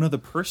you. One of the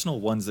personal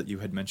ones that you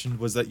had mentioned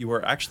was that you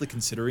were actually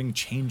considering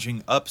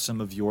changing up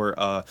some of your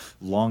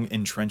long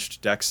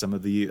entrenched decks, some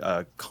of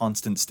the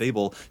constant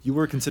stable. You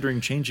were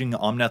considering changing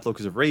Omnath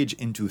Locus of Rage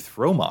into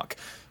Thromok.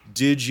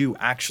 Did you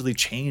actually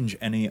change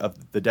any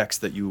of the decks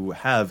that you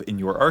have in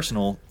your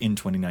arsenal in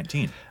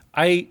 2019?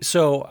 I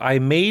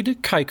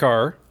made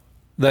Kaikar.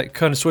 That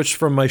kind of switched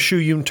from my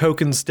Shuyun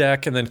tokens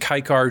deck, and then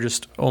Kaikar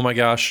just, oh my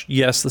gosh,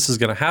 yes, this is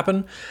going to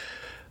happen.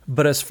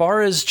 But as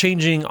far as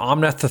changing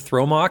Omnath to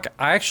Thromok,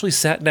 I actually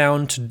sat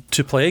down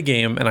to play a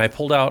game, and I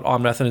pulled out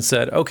Omnath and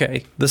said,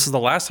 okay, this is the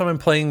last time I'm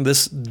playing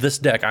this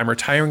deck. I'm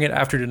retiring it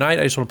after tonight.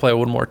 I just want to play it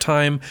one more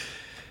time.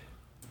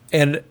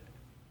 And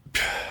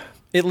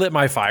it lit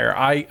my fire.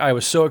 I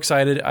was so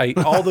excited.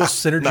 All those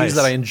synergies Nice.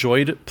 that I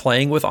enjoyed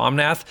playing with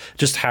Omnath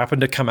just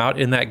happened to come out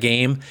in that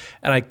game,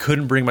 and I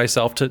couldn't bring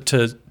myself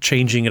to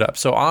changing it up.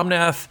 So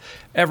Omnath,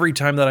 every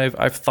time that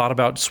I've thought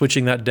about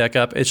switching that deck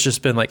up, it's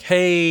just been like,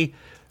 hey,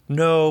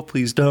 no,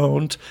 please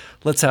don't.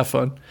 Let's have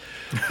fun.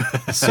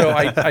 So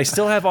I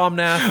still have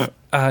Omnath.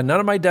 None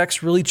of my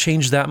decks really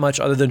changed that much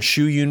other than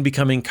Shuyun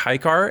becoming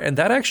Kaikar, and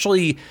that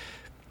actually,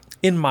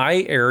 in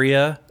my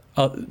area,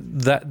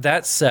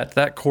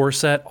 that core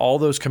set, all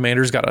those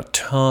commanders got a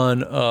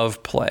ton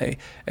of play.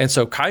 And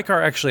so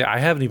Kaikar, actually, I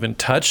haven't even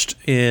touched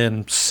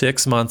in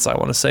 6 months, I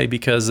want to say,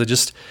 because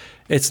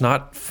it's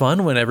not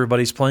fun when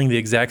everybody's playing the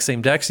exact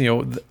same decks.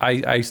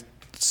 I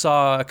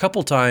saw a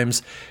couple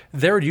times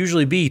there would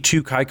usually be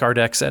 2 Kaikar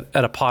decks at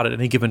a pot at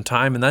any given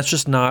time, and this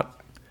is not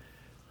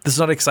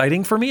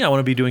exciting for me. I want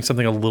to be doing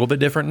something a little bit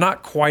different,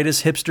 not quite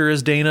as hipster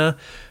as Dana,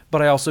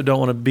 but I also don't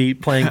want to be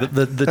playing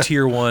the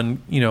tier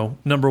 1,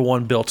 number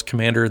 1 built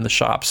commander in the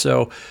shop.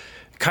 So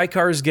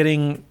Kaikar is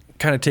getting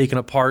kind of taken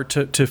apart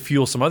to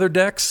fuel some other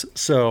decks.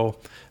 So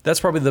that's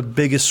probably the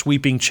biggest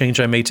sweeping change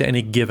I made to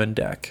any given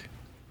deck.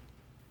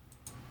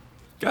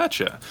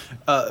 Gotcha.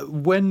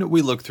 When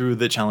we look through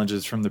the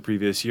challenges from the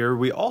previous year,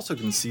 we also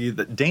can see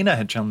that Dana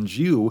had challenged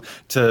you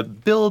to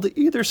build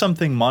either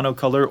something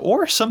monocolor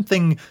or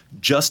something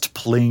just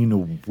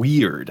plain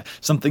weird,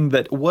 something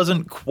that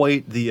wasn't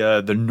quite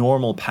the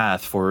normal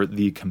path for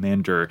the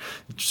commander,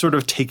 sort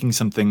of taking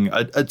something,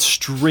 a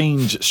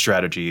strange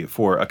strategy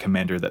for a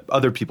commander that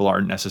other people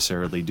aren't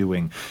necessarily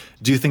doing.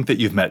 Do you think that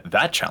you've met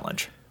that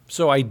challenge?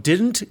 So I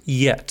didn't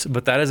yet,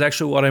 but that is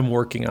actually what I'm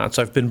working on.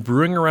 So I've been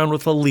brewing around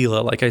with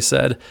Alila, like I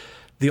said,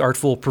 the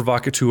Artful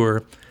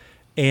Provocateur,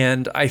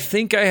 and I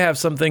think I have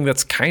something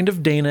that's kind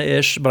of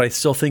Dana-ish, but I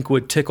still think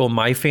would tickle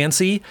my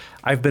fancy.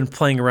 I've been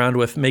playing around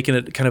with making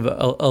it kind of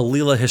a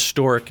Alila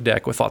historic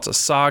deck with lots of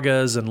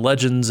sagas and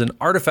legends and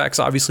artifacts,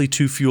 obviously,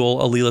 to fuel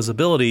Alila's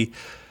ability.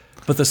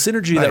 But the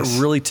synergy that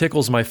really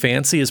tickles my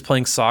fancy is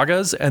playing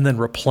sagas and then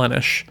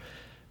Replenish.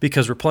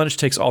 Because Replenish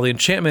takes all the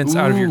enchantments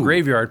out of your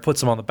graveyard,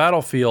 puts them on the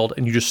battlefield,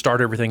 and you just start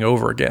everything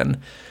over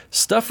again.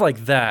 Stuff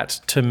like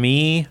that, to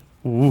me,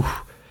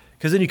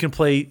 because then you can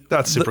play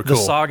the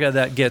saga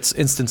that gets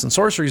instants and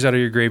sorceries out of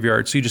your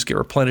graveyard, so you just get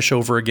Replenish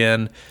over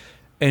again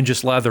and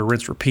just lather,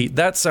 rinse, repeat.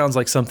 That sounds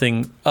like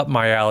something up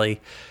my alley.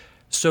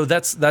 So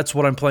that's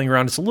what I'm playing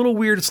around. It's a little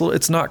weird.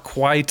 It's not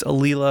quite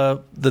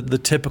Alila, the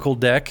typical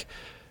deck.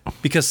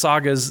 Because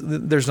sagas,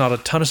 there's not a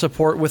ton of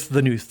support with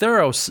the new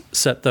Theros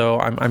set, though.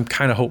 I'm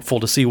kind of hopeful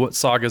to see what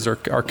sagas are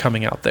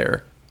coming out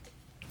there.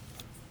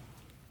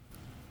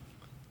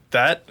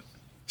 That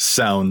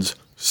sounds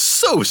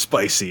So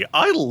spicy.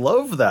 I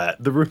love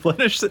that. The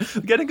replenish,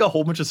 getting a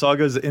whole bunch of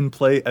sagas in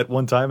play at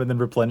one time and then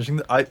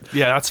replenishing.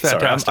 That's fantastic.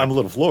 Sorry, I'm a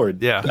little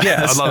floored. Yeah,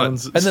 I love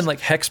it. And then like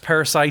Hex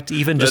Parasite,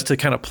 even just to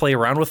kind of play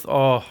around with.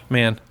 Oh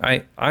man,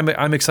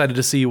 I'm excited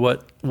to see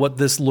what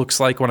this looks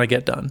like when I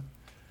get done.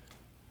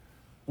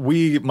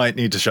 We might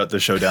need to shut the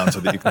show down so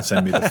that you can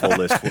send me the full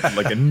list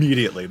like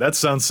immediately. That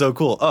sounds so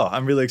cool. Oh,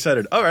 I'm really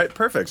excited. All right,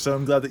 perfect. So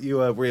I'm glad that you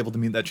were able to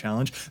meet that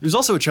challenge. There's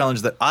also a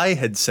challenge that I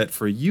had set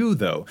for you,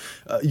 though.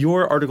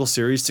 Your article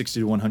series,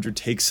 60 to 100,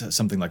 takes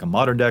something like a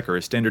modern deck or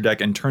a standard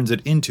deck and turns it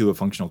into a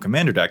functional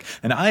commander deck.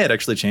 And I had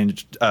actually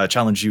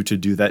challenged you to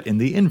do that in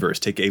the inverse.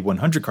 Take a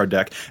 100-card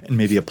deck and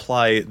maybe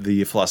apply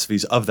the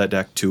philosophies of that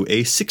deck to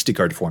a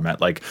 60-card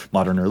format like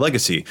Modern or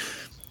Legacy.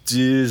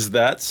 Is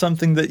that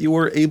something that you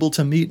were able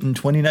to meet in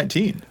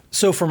 2019?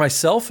 So for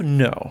myself,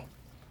 no.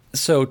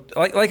 So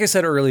like I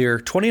said earlier,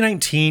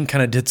 2019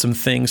 kind of did some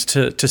things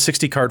to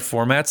 60-card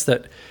formats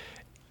that,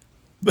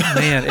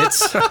 man,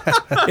 it's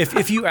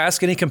if you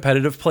ask any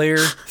competitive player,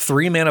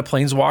 3-mana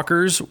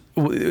Planeswalkers,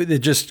 it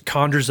just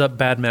conjures up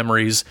bad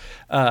memories.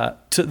 To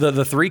the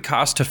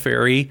 3-cost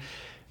Teferi,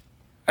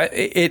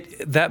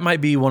 that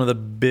might be one of the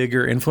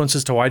bigger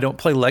influences to why I don't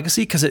play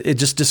Legacy, because it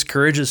just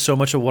discourages so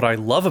much of what I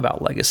love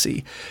about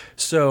Legacy.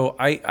 So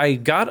I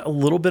got a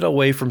little bit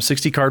away from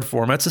 60-card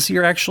formats this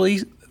year, actually.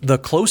 The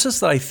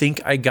closest that I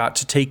think I got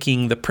to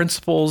taking the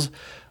principles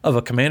of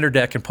a commander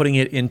deck and putting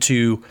it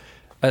into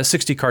a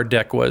 60-card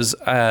deck was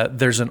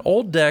there's an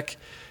old deck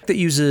that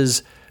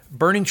uses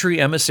Burning Tree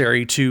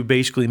Emissary to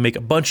basically make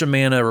a bunch of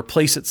mana,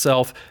 replace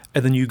itself,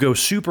 and then you go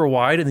super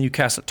wide, and then you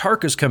cast a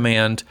Tarka's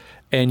Command,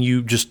 and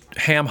you just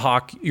ham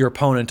hock your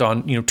opponent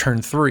on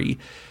turn 3.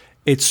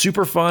 It's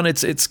super fun.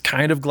 It's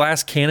kind of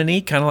glass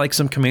cannon-y, kind of like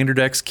some commander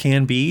decks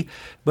can be,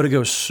 but it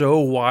goes so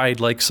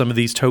wide like some of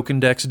these token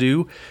decks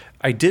do.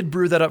 I did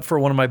brew that up for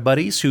one of my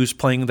buddies who's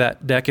playing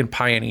that deck in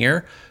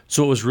Pioneer,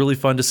 so it was really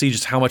fun to see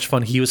just how much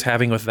fun he was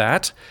having with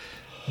that.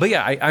 But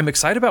yeah, I'm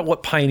excited about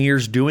what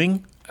Pioneer's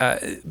doing.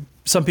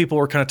 Some people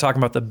were kind of talking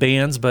about the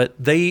bans, but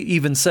they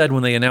even said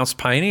when they announced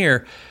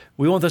Pioneer,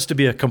 we want this to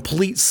be a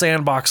complete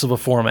sandbox of a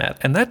format.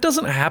 And that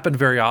doesn't happen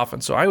very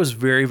often. So I was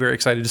very, very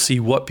excited to see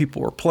what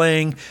people were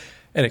playing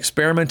and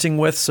experimenting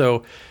with.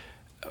 So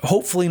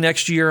hopefully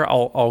next year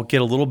I'll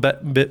get a little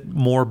bit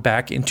more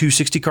back into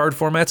 60-card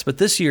formats. But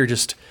this year,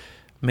 just,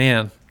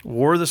 man,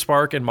 War of the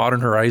Spark and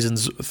Modern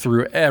Horizons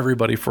threw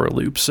everybody for a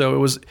loop.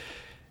 So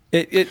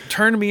it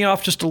turned me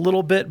off just a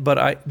little bit,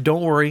 but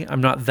don't worry,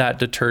 I'm not that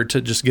deterred to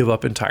just give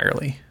up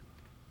entirely.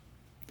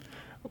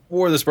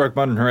 War of the Spark,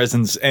 Modern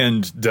Horizons,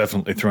 and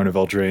definitely Throne of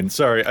Eldraine.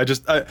 Sorry,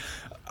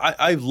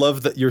 I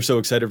love that you're so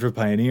excited for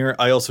Pioneer.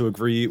 I also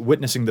agree,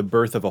 witnessing the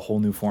birth of a whole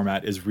new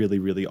format is really,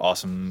 really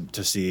awesome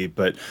to see.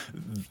 But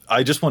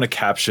I just want to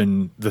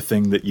caption the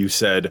thing that you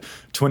said.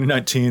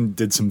 2019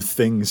 did some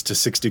things to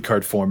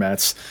 60-card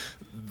formats.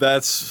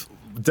 That's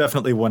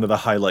definitely one of the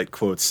highlight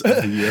quotes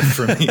of the year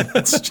for me.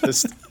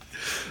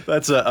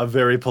 That's a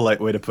very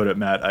polite way to put it,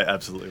 Matt. I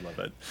absolutely love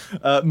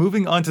it.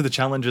 Moving on to the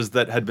challenges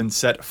that had been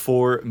set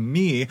for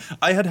me,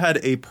 I had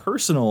a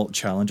personal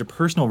challenge, a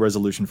personal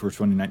resolution for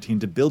 2019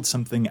 to build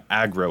something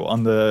aggro.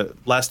 On the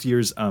last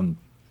year's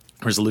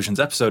Resolutions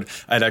episode,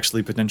 I'd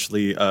actually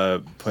potentially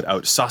put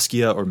out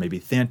Saskia or maybe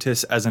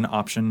Thantis as an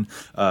option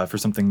for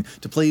something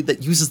to play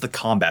that uses the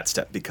combat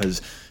step,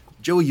 because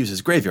Joey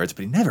uses graveyards,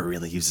 but he never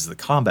really uses the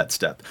combat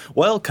step.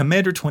 Well,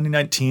 Commander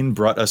 2019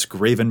 brought us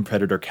Graven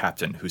Predator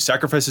Captain, who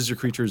sacrifices your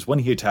creatures when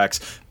he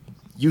attacks,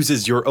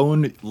 uses your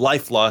own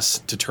life loss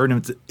to turn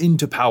him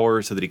into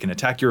power so that he can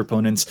attack your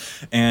opponents,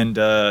 and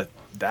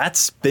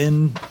that's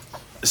been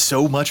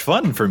so much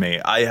fun for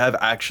me.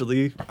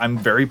 I'm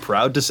very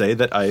proud to say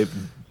that I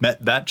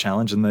met that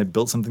challenge and I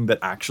built something that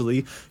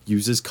actually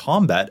uses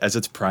combat as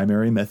its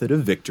primary method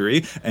of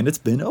victory, and it's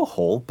been a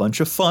whole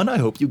bunch of fun. I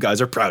hope you guys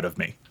are proud of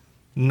me.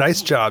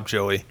 Nice job,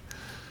 Joey.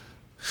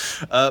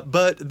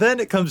 But then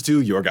it comes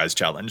to your guys'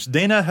 challenge.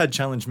 Dana had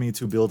challenged me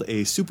to build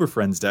a Super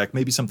Friends deck,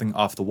 maybe something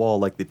off the wall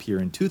like the Peer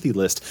and Toothy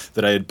list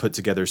that I had put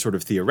together sort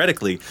of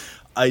theoretically.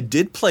 I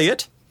did play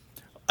it.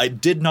 I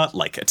did not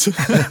like it.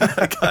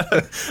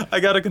 I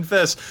gotta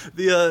confess,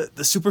 the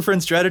Super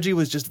Friends strategy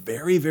was just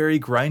very, very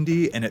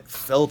grindy, and it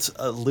felt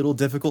a little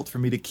difficult for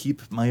me to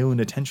keep my own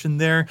attention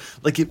there.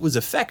 Like, it was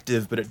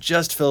effective, but it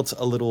just felt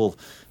a little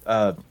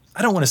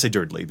I don't want to say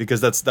dirtly,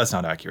 because that's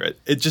not accurate.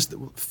 It just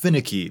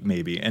finicky,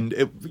 maybe, and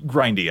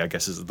grindy, I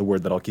guess, is the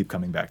word that I'll keep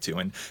coming back to.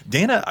 And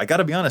Dana, I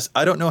gotta be honest,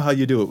 I don't know how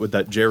you do it with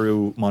that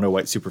Jeru Mono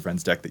White Super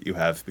Friends deck that you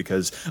have,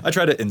 because I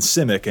tried it in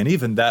Simic, and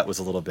even that was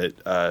a little bit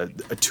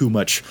too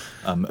much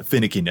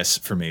finickiness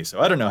for me.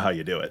 So I don't know how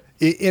you do it.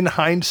 In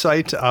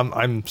hindsight,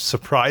 I'm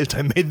surprised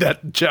I made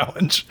that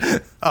challenge,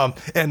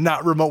 and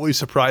not remotely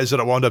surprised that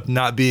it wound up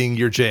not being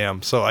your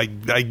jam. So I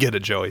get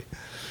it, Joey.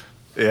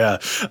 Yeah.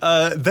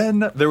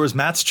 Then there was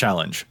Matt's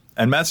challenge.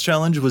 And Matt's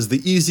challenge was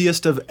the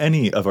easiest of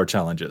any of our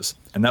challenges.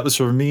 And that was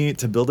for me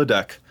to build a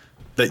deck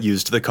that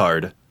used the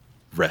card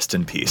Rest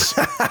in Peace.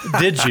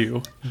 Did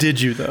you?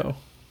 Did you, though?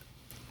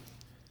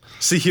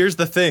 See, here's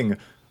the thing.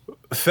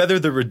 Feather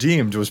the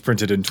Redeemed was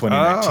printed in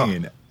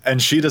 2019. And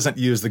she doesn't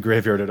use the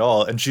graveyard at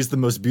all, and she's the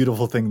most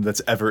beautiful thing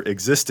that's ever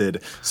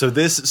existed. So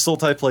this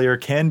Sultai player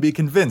can be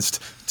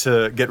convinced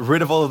to get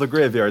rid of all of the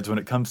graveyards when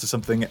it comes to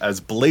something as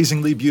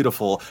blazingly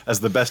beautiful as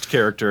the best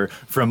character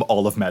from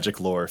all of Magic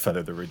lore,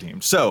 Feather the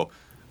Redeemed. So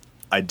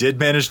I did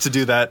manage to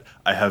do that.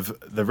 I have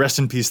the Rest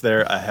in Peace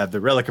there. I have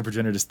the Relic of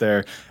Progenitus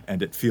there,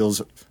 and it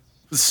feels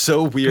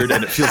so weird,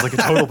 and it feels like a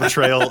total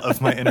betrayal of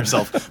my inner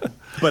self.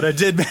 But I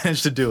did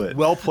manage to do it.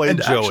 Well played,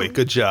 And Joey. actually,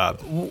 Good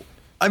job.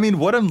 I mean,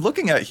 what I'm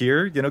looking at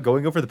here,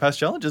 going over the past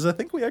challenges, I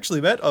think we actually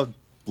met a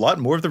lot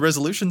more of the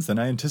resolutions than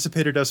I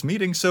anticipated us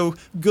meeting. So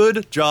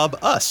good job,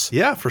 us.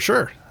 Yeah, for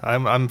sure.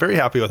 I'm very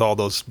happy with all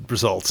those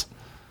results.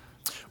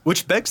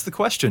 Which begs the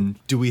question,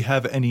 do we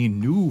have any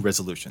new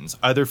resolutions,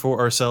 either for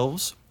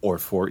ourselves or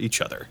for each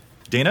other?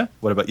 Dana,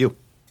 what about you?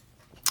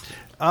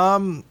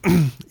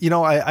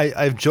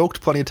 I've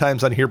joked plenty of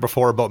times on here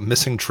before about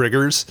missing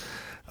triggers.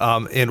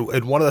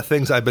 And one of the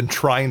things I've been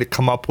trying to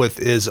come up with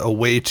is a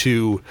way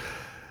to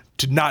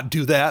not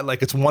do that.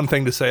 Like, it's one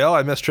thing to say, oh,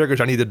 I missed triggers,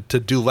 I need to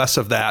do less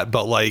of that.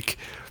 But like,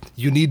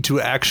 you need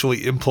to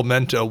actually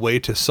implement a way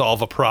to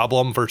solve a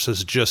problem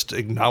versus just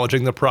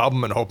acknowledging the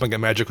problem and hoping it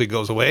magically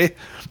goes away.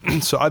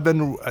 So I've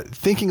been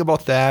thinking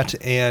about that,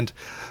 and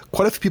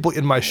quite a few people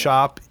in my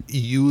shop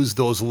use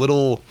those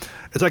little,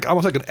 it's like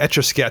almost like an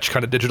Etch-a-Sketch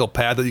kind of digital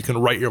pad that you can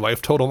write your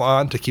life total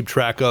on to keep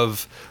track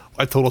of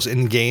life totals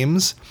in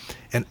games.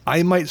 And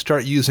I might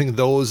start using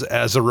those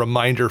as a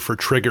reminder for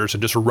triggers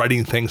and just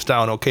writing things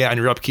down. Okay, on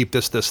your upkeep,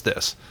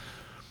 this.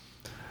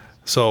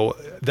 So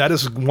that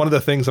is one of the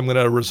things I'm going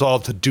to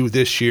resolve to do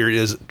this year,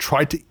 is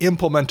try to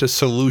implement a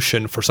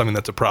solution for something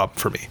that's a problem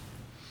for me.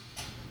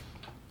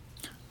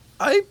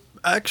 I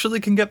actually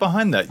can get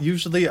behind that.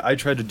 Usually I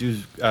try to do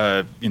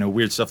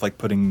weird stuff like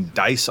putting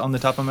dice on the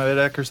top of my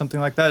deck or something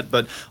like that,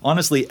 but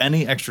honestly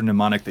any extra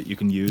mnemonic that you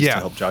can use to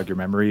help jog your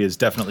memory is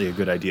definitely a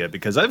good idea,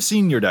 because I've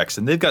seen your decks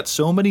and they've got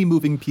so many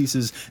moving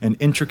pieces and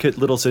intricate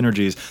little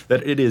synergies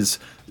that it is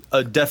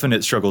a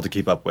definite struggle to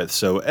keep up with.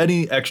 So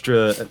any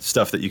extra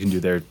stuff that you can do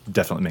there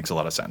definitely makes a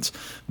lot of sense.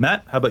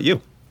 Matt, how about you?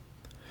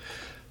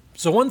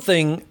 So one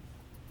thing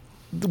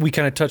that we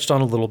kind of touched on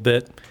a little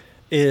bit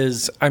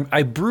is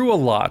I brew a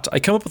lot.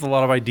 I come up with a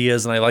lot of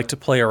ideas, and I like to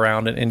play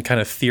around and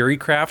kind of theory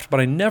craft, but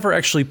I never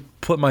actually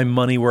put my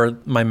money where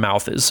my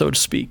mouth is, so to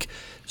speak.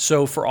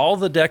 So for all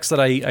the decks that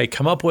I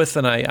come up with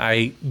and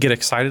I get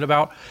excited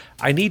about,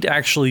 I need to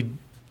actually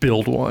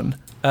build one.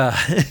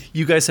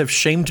 You guys have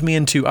shamed me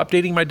into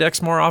updating my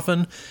decks more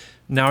often.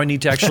 Now I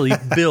need to actually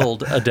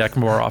build a deck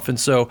more often.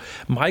 So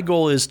my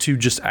goal is to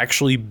just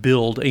actually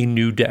build a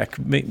new deck,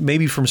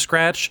 maybe from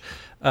scratch.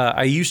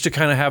 I used to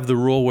kind of have the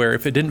rule where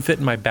if it didn't fit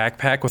in my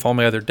backpack with all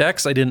my other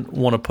decks, I didn't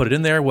want to put it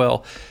in there.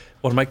 Well,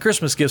 one of my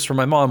Christmas gifts from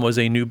my mom was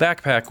a new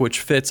backpack,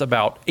 which fits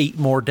about 8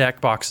 more deck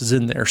boxes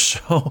in there.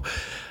 So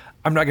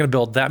I'm not going to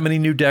build that many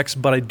new decks,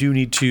 but I do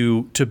need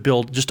to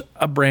build just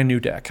a brand new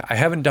deck. I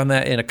haven't done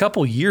that in a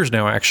couple years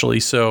now,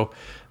 actually. So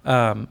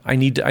I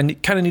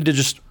kind of need to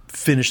just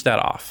finish that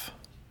off.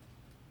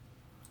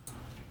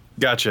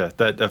 Gotcha.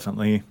 That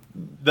definitely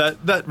that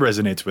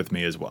resonates with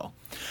me as well.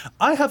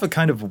 I have a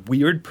kind of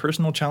weird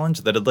personal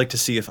challenge that I'd like to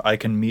see if I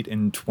can meet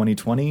in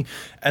 2020,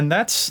 and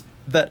that's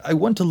that I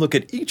want to look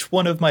at each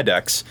one of my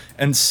decks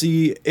and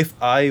see if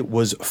I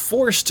was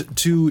forced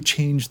to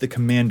change the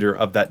commander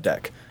of that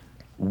deck.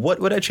 What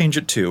would I change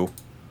it to?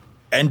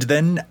 And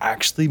then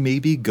actually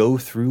maybe go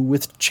through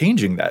with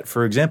changing that.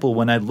 For example,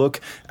 when I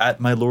look at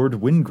my Lord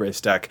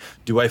Windgrace deck,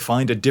 do I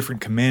find a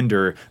different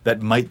commander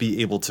that might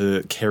be able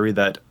to carry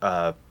that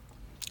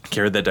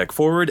deck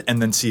forward,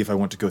 and then see if I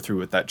want to go through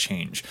with that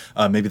change.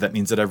 Maybe that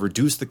means that I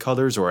reduce the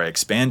colors or I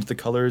expand the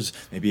colors.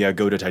 Maybe I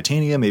go to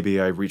Titania. Maybe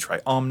I retry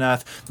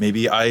Omnath.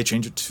 Maybe I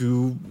change it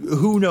to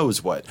who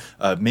knows what.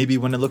 Maybe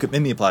when I look at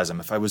Mimeoplasm,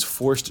 if I was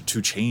forced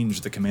to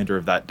change the commander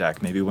of that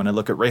deck. Maybe when I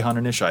look at Rayhan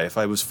and Ishai, if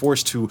I was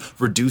forced to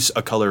reduce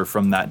a color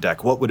from that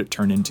deck, what would it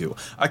turn into?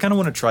 I kind of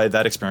want to try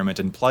that experiment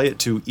and apply it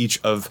to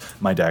each of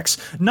my decks.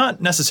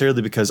 Not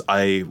necessarily because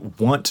I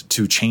want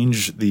to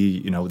change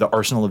the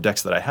arsenal of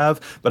decks that I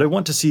have, but I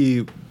want to see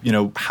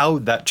how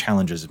that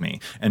challenges me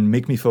and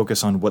make me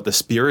focus on what the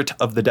spirit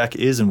of the deck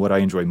is and what I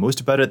enjoy most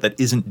about it that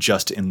isn't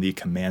just in the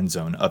command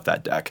zone of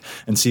that deck,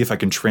 and see if I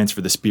can transfer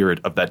the spirit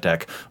of that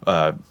deck,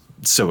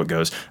 so it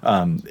goes,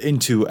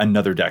 into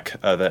another deck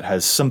that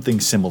has something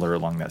similar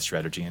along that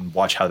strategy, and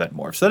watch how that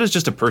morphs. That is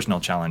just a personal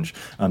challenge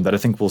that I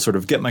think will sort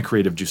of get my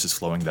creative juices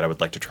flowing that I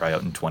would like to try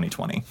out in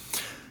 2020.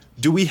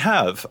 Do we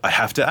have, I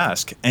have to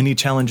ask, any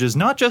challenges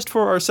not just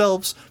for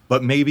ourselves,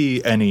 but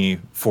maybe any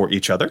for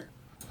each other?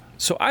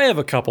 So I have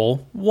a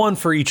couple, one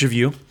for each of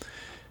you.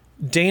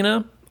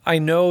 Dana, I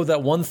know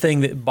that one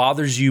thing that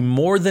bothers you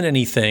more than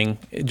anything,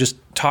 just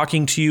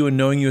talking to you and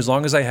knowing you as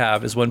long as I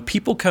have, is when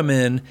people come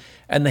in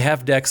and they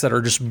have decks that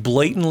are just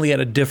blatantly at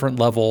a different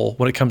level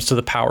when it comes to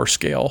the power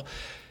scale.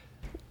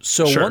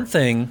 So One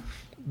thing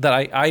that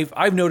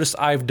I've noticed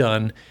I've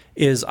done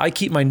is I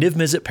keep my Niv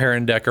Mizzet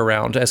Perrin deck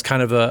around as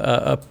kind of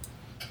a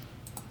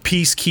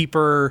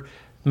peacekeeper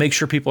make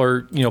sure people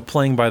are,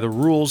 playing by the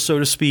rules, so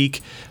to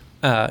speak,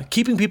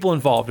 keeping people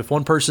involved. If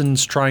one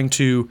person's trying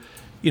to,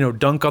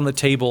 dunk on the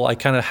table, I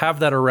kind of have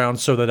that around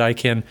so that I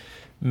can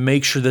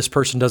make sure this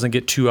person doesn't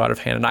get too out of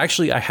hand. And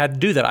actually, I had to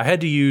do that. I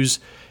had to use,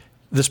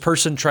 this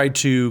person tried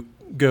to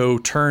go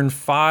turn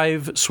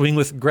 5, swing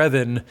with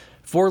Grevin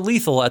for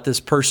lethal at this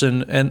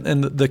person,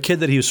 and the kid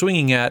that he was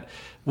swinging at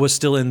was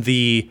still in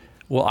the,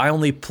 well, I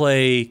only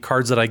play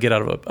cards that I get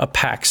out of a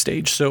pack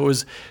stage. So it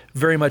was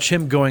very much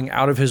him going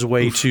out of his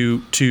way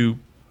to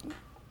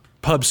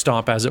pub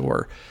stomp, as it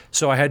were.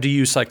 So I had to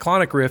use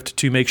Cyclonic Rift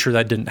to make sure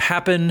that didn't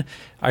happen.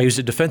 I used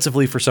it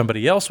defensively for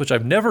somebody else, which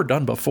I've never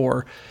done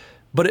before.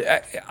 But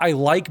I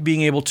like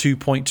being able to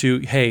point to,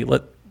 hey,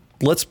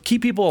 let's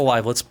keep people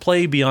alive. Let's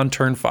play beyond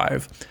turn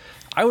 5.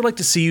 I would like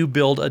to see you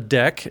build a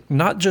deck,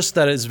 not just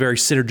that is very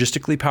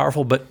synergistically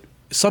powerful, but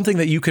something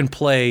that you can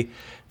play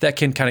that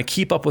can kind of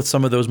keep up with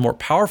some of those more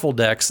powerful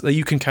decks, that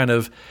you can kind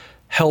of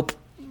help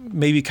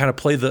maybe kind of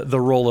play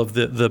the role of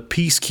the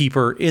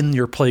peacekeeper in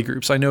your play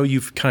groups. I know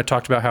you've kind of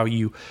talked about how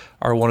you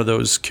are one of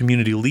those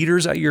community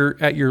leaders at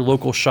your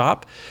local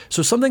shop.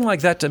 So something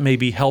like that to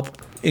maybe help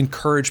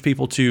encourage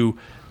people to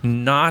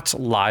not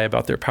lie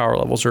about their power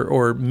levels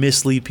or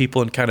mislead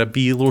people and kind of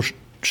be a little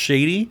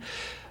shady.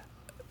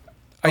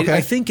 Okay.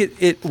 I think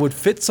it would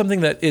fit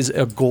something that is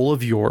a goal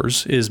of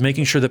yours, is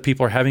making sure that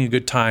people are having a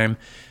good time,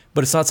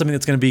 but it's not something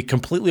that's going to be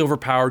completely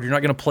overpowered. You're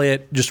not going to play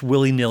it just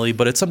willy-nilly,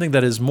 but it's something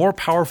that is more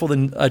powerful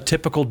than a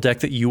typical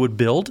deck that you would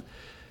build.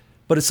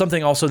 But it's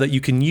something also that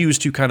you can use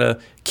to kind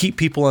of keep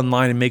people in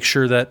line and make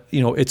sure that,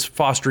 it's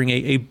fostering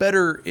a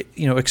better,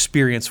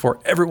 experience for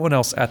everyone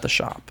else at the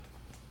shop.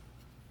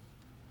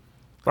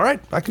 All right,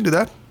 I can do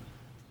that.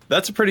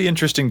 That's a pretty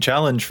interesting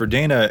challenge for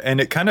Dana, and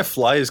it kind of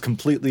flies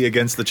completely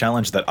against the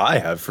challenge that I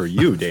have for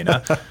you,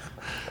 Dana.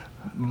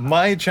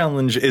 My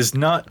challenge is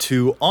not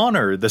to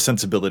honor the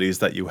sensibilities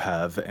that you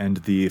have and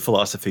the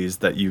philosophies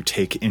that you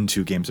take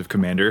into games of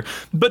Commander,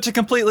 but to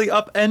completely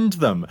upend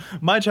them.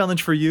 My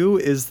challenge for you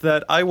is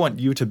that I want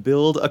you to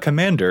build a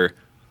commander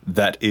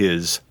that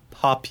is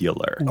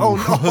popular. Oh,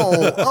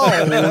 no.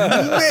 Oh,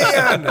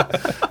 man.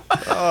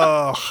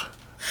 Oh.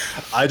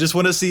 I just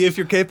want to see if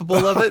you're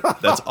capable of it.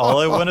 That's all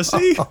I want to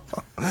see.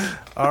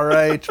 All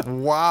right.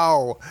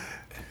 Wow.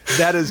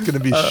 That is going to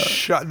be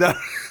shut.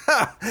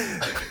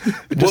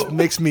 It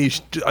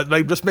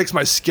just makes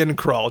my skin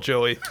crawl,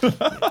 Joey.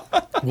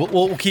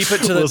 We'll keep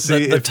it to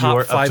the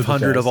top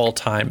 500 of all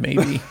time,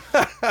 maybe.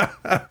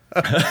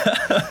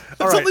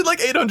 There's only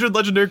like 800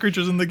 legendary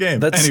creatures in the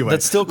game. Anyway,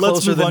 that's still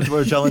closer let's move on to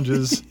our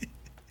challenges.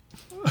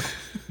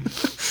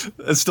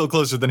 It's still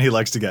closer than he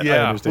likes to get.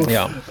 Yeah. I understand.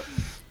 Yeah.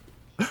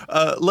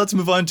 Let's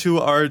move on to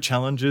our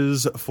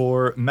challenges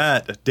for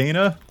Matt.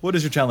 Dana, what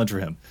is your challenge for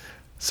him?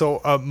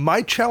 So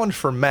my challenge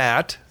for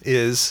Matt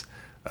is,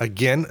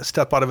 again,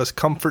 step out of his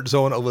comfort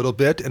zone a little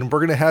bit, and we're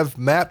going to have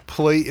Matt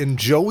play in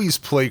Joey's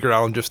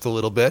playground just a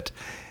little bit,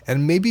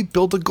 and maybe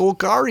build a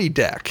Golgari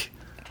deck.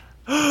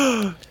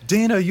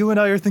 Dana, you and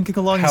I are thinking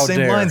along the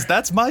same lines.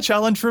 That's my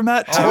challenge for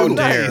Matt, too. Oh,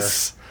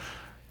 nice.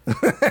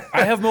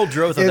 I have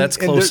Muldrotha. That's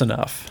close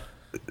enough.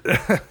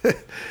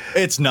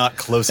 It's not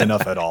close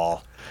enough at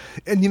all.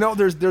 And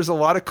there's a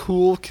lot of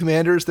cool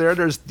commanders there.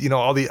 There's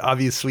all the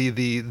obviously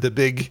the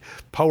big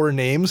power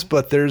names,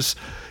 but there's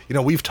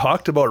we've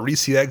talked about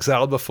Reese the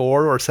Exiled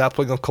before, or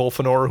Sapling of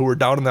Kolfanor, who are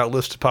down in that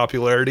list of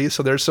popularity.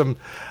 So there's some,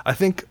 I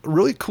think,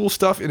 really cool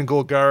stuff in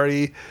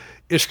Golgari,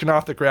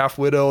 Ishkanoth the Graf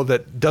Widow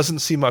that doesn't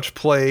see much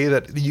play,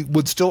 that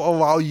would still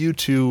allow you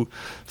to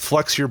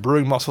flex your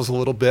brewing muscles a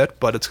little bit,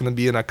 but it's going to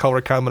be in a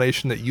color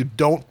combination that you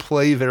don't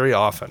play very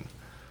often.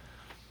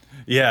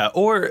 Yeah,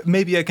 or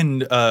maybe I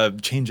can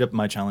change up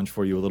my challenge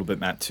for you a little bit,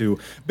 Matt, to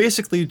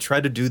basically try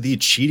to do the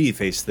cheaty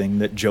face thing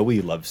that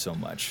Joey loves so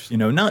much.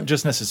 Not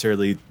just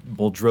necessarily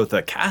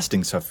Muldrotha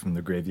casting stuff from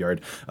the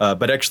graveyard,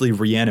 but actually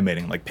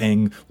reanimating, like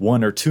paying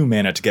 1 or 2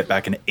 mana to get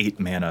back an 8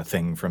 mana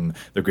thing from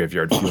the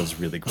graveyard feels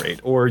really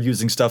great. Or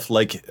using stuff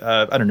like,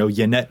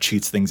 Yannette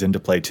cheats things into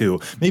play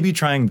too. Maybe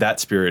trying that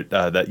spirit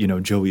that,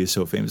 Joey is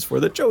so famous for,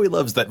 that Joey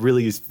loves, that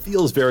really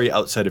feels very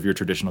outside of your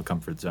traditional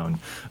comfort zone.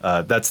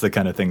 That's the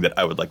kind of thing that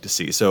I would like to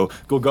see. So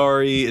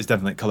Golgari is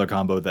definitely a color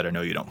combo that I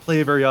know you don't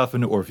play very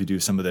often, or if you do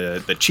some of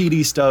the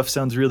cheaty stuff,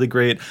 sounds really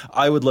great.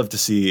 I would love to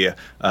see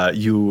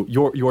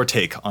your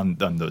take on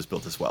those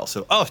builds as well.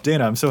 So,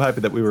 Dana, I'm so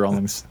happy that we were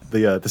on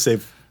the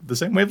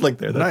same wavelength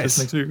there. That just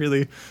makes me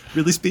really,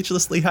 really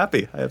speechlessly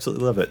happy. I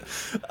absolutely love it.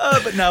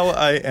 But now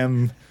I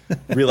am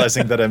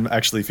realizing that I'm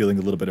actually feeling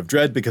a little bit of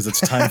dread because it's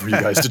time for you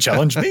guys to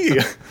challenge me.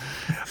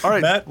 All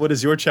right, Matt, what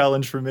is your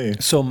challenge for me?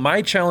 So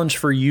my challenge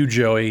for you,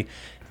 Joey,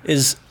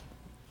 is,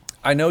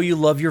 I know you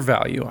love your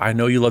value. I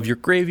know you love your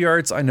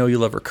graveyards. I know you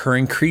love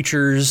recurring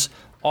creatures,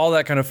 all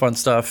that kind of fun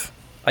stuff.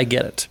 I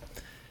get it.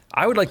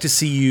 I would like to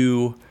see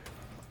you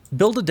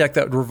build a deck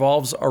that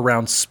revolves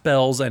around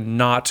spells and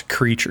not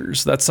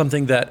creatures. That's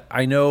something that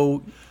I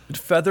know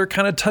Feather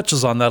kind of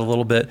touches on that a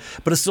little bit,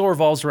 but it still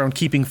revolves around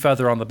keeping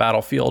Feather on the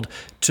battlefield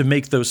to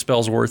make those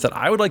spells worth it.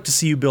 I would like to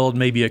see you build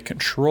maybe a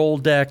control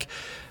deck.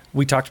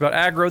 We talked about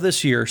aggro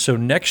this year, so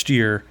next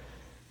year,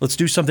 Let's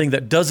do something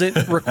that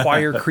doesn't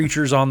require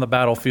creatures on the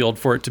battlefield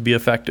for it to be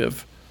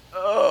effective.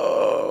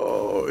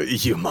 Oh,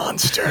 you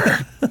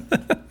monster.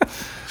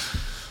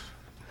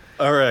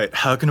 All right,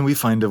 how can we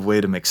find a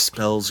way to make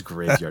spells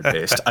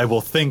graveyard-based? I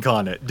will think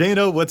on it.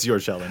 Dana, what's your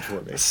challenge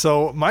for me?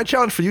 So my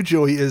challenge for you,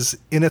 Joey, is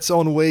in its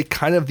own way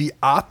kind of the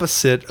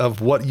opposite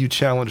of what you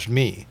challenged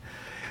me.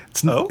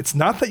 It's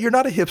not that you're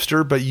not a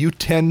hipster, but you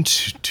tend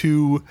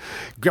to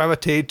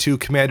gravitate to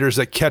commanders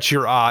that catch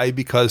your eye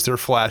because they're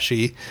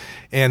flashy,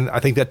 and I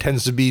think that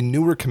tends to be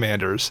newer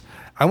commanders.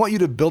 I want you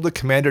to build a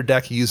commander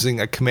deck using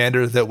a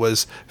commander that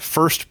was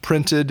first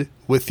printed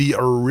with the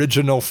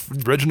original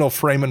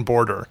frame and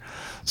border.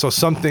 So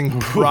something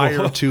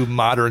prior to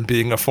modern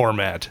being a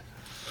format.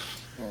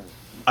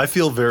 I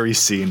feel very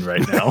seen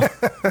right now.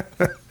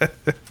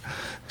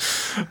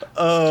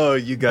 Oh,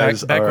 you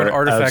guys back are when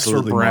artifacts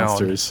absolutely were brown.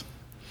 monsters.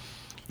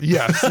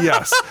 Yes.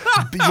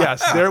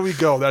 Yes, there we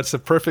go. That's the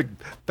perfect,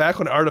 back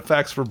when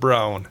artifacts were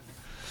brown.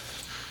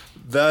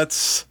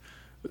 That's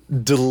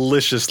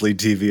deliciously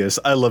devious.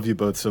 I love you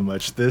both so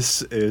much.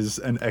 This is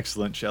an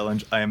excellent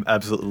challenge. I am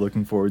absolutely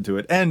looking forward to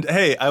it. And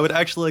hey, I would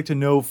actually like to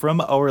know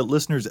from our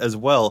listeners as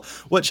well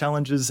what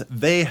challenges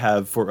they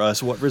have for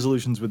us. What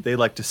resolutions would they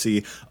like to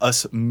see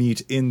us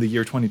meet in the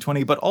year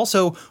 2020? But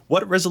also,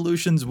 what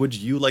resolutions would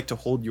you like to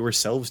hold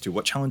yourselves to?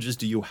 What challenges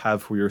do you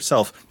have for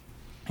yourself?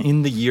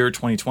 In the year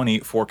 2020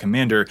 for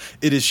Commander,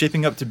 it is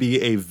shaping up to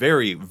be a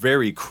very,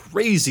 very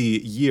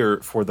crazy year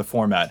for the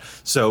format.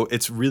 So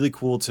it's really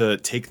cool to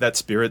take that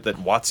spirit that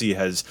WotC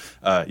has,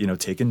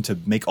 taken to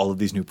make all of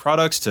these new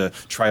products, to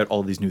try out all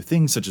of these new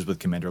things, such as with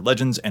Commander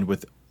Legends and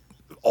with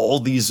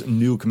all these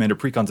new Commander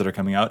precons that are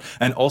coming out,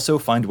 and also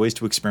find ways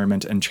to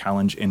experiment and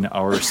challenge in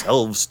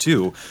ourselves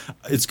too.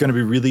 It's going to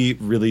be really,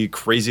 really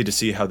crazy to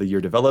see how the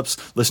year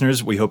develops.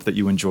 Listeners, we hope that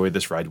you enjoy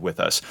this ride with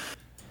us.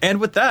 And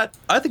with that,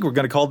 I think we're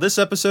going to call this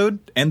episode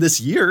and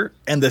this year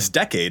and this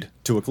decade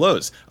to a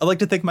close. I'd like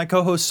to thank my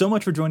co-hosts so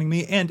much for joining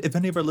me. And if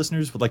any of our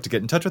listeners would like to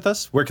get in touch with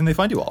us, where can they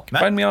find you all?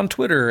 Matt? Find me on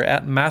Twitter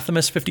at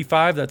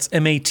Mathimus55. That's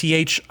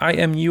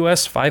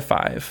Mathimus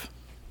 55.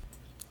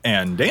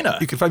 And Dana.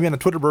 You can find me on the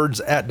Twitter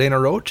birds at Dana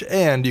Roach,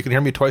 and you can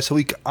hear me twice a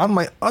week on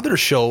my other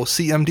show,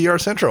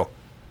 CMDR Central.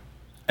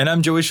 And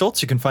I'm Joey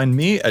Schultz. You can find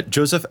me at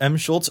Joseph M.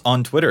 Schultz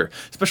on Twitter.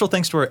 Special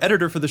thanks to our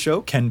editor for the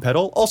show, Ken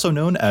Peddle, also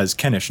known as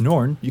Kenish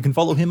Norn. You can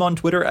follow him on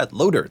Twitter at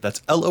Loader.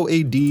 That's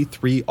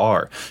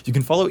LOAD3R. You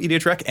can follow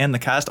EDHREC and the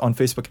cast on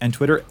Facebook and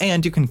Twitter,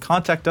 and you can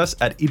contact us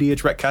at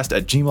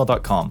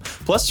edhrecast@gmail.com.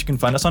 Plus, you can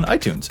find us on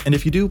iTunes. And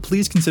if you do,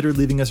 please consider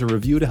leaving us a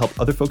review to help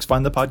other folks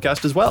find the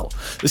podcast as well.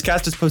 This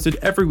cast is posted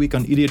every week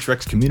on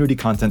EDHREC's Community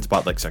Content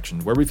Spotlight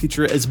section, where we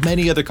feature as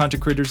many other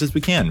content creators as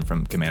we can,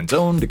 from Command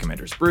Zone to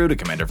Commander's Brew to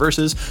Commander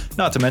Versus,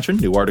 not to mention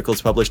new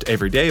articles published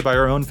every day by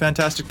our own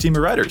fantastic team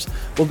of writers.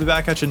 We'll be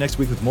back at you next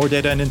week with more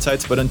data and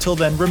insights, but until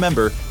then,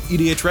 remember,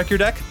 EDHREC your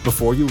deck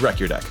before you wreck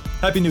your deck.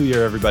 Happy New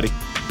Year, everybody.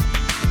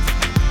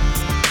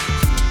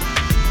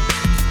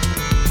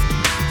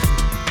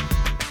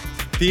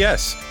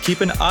 P.S.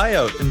 Keep an eye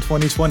out in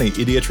 2020.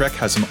 EDHREC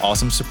has some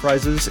awesome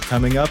surprises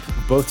coming up,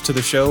 both to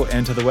the show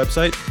and to the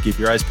website. Keep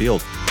your eyes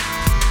peeled.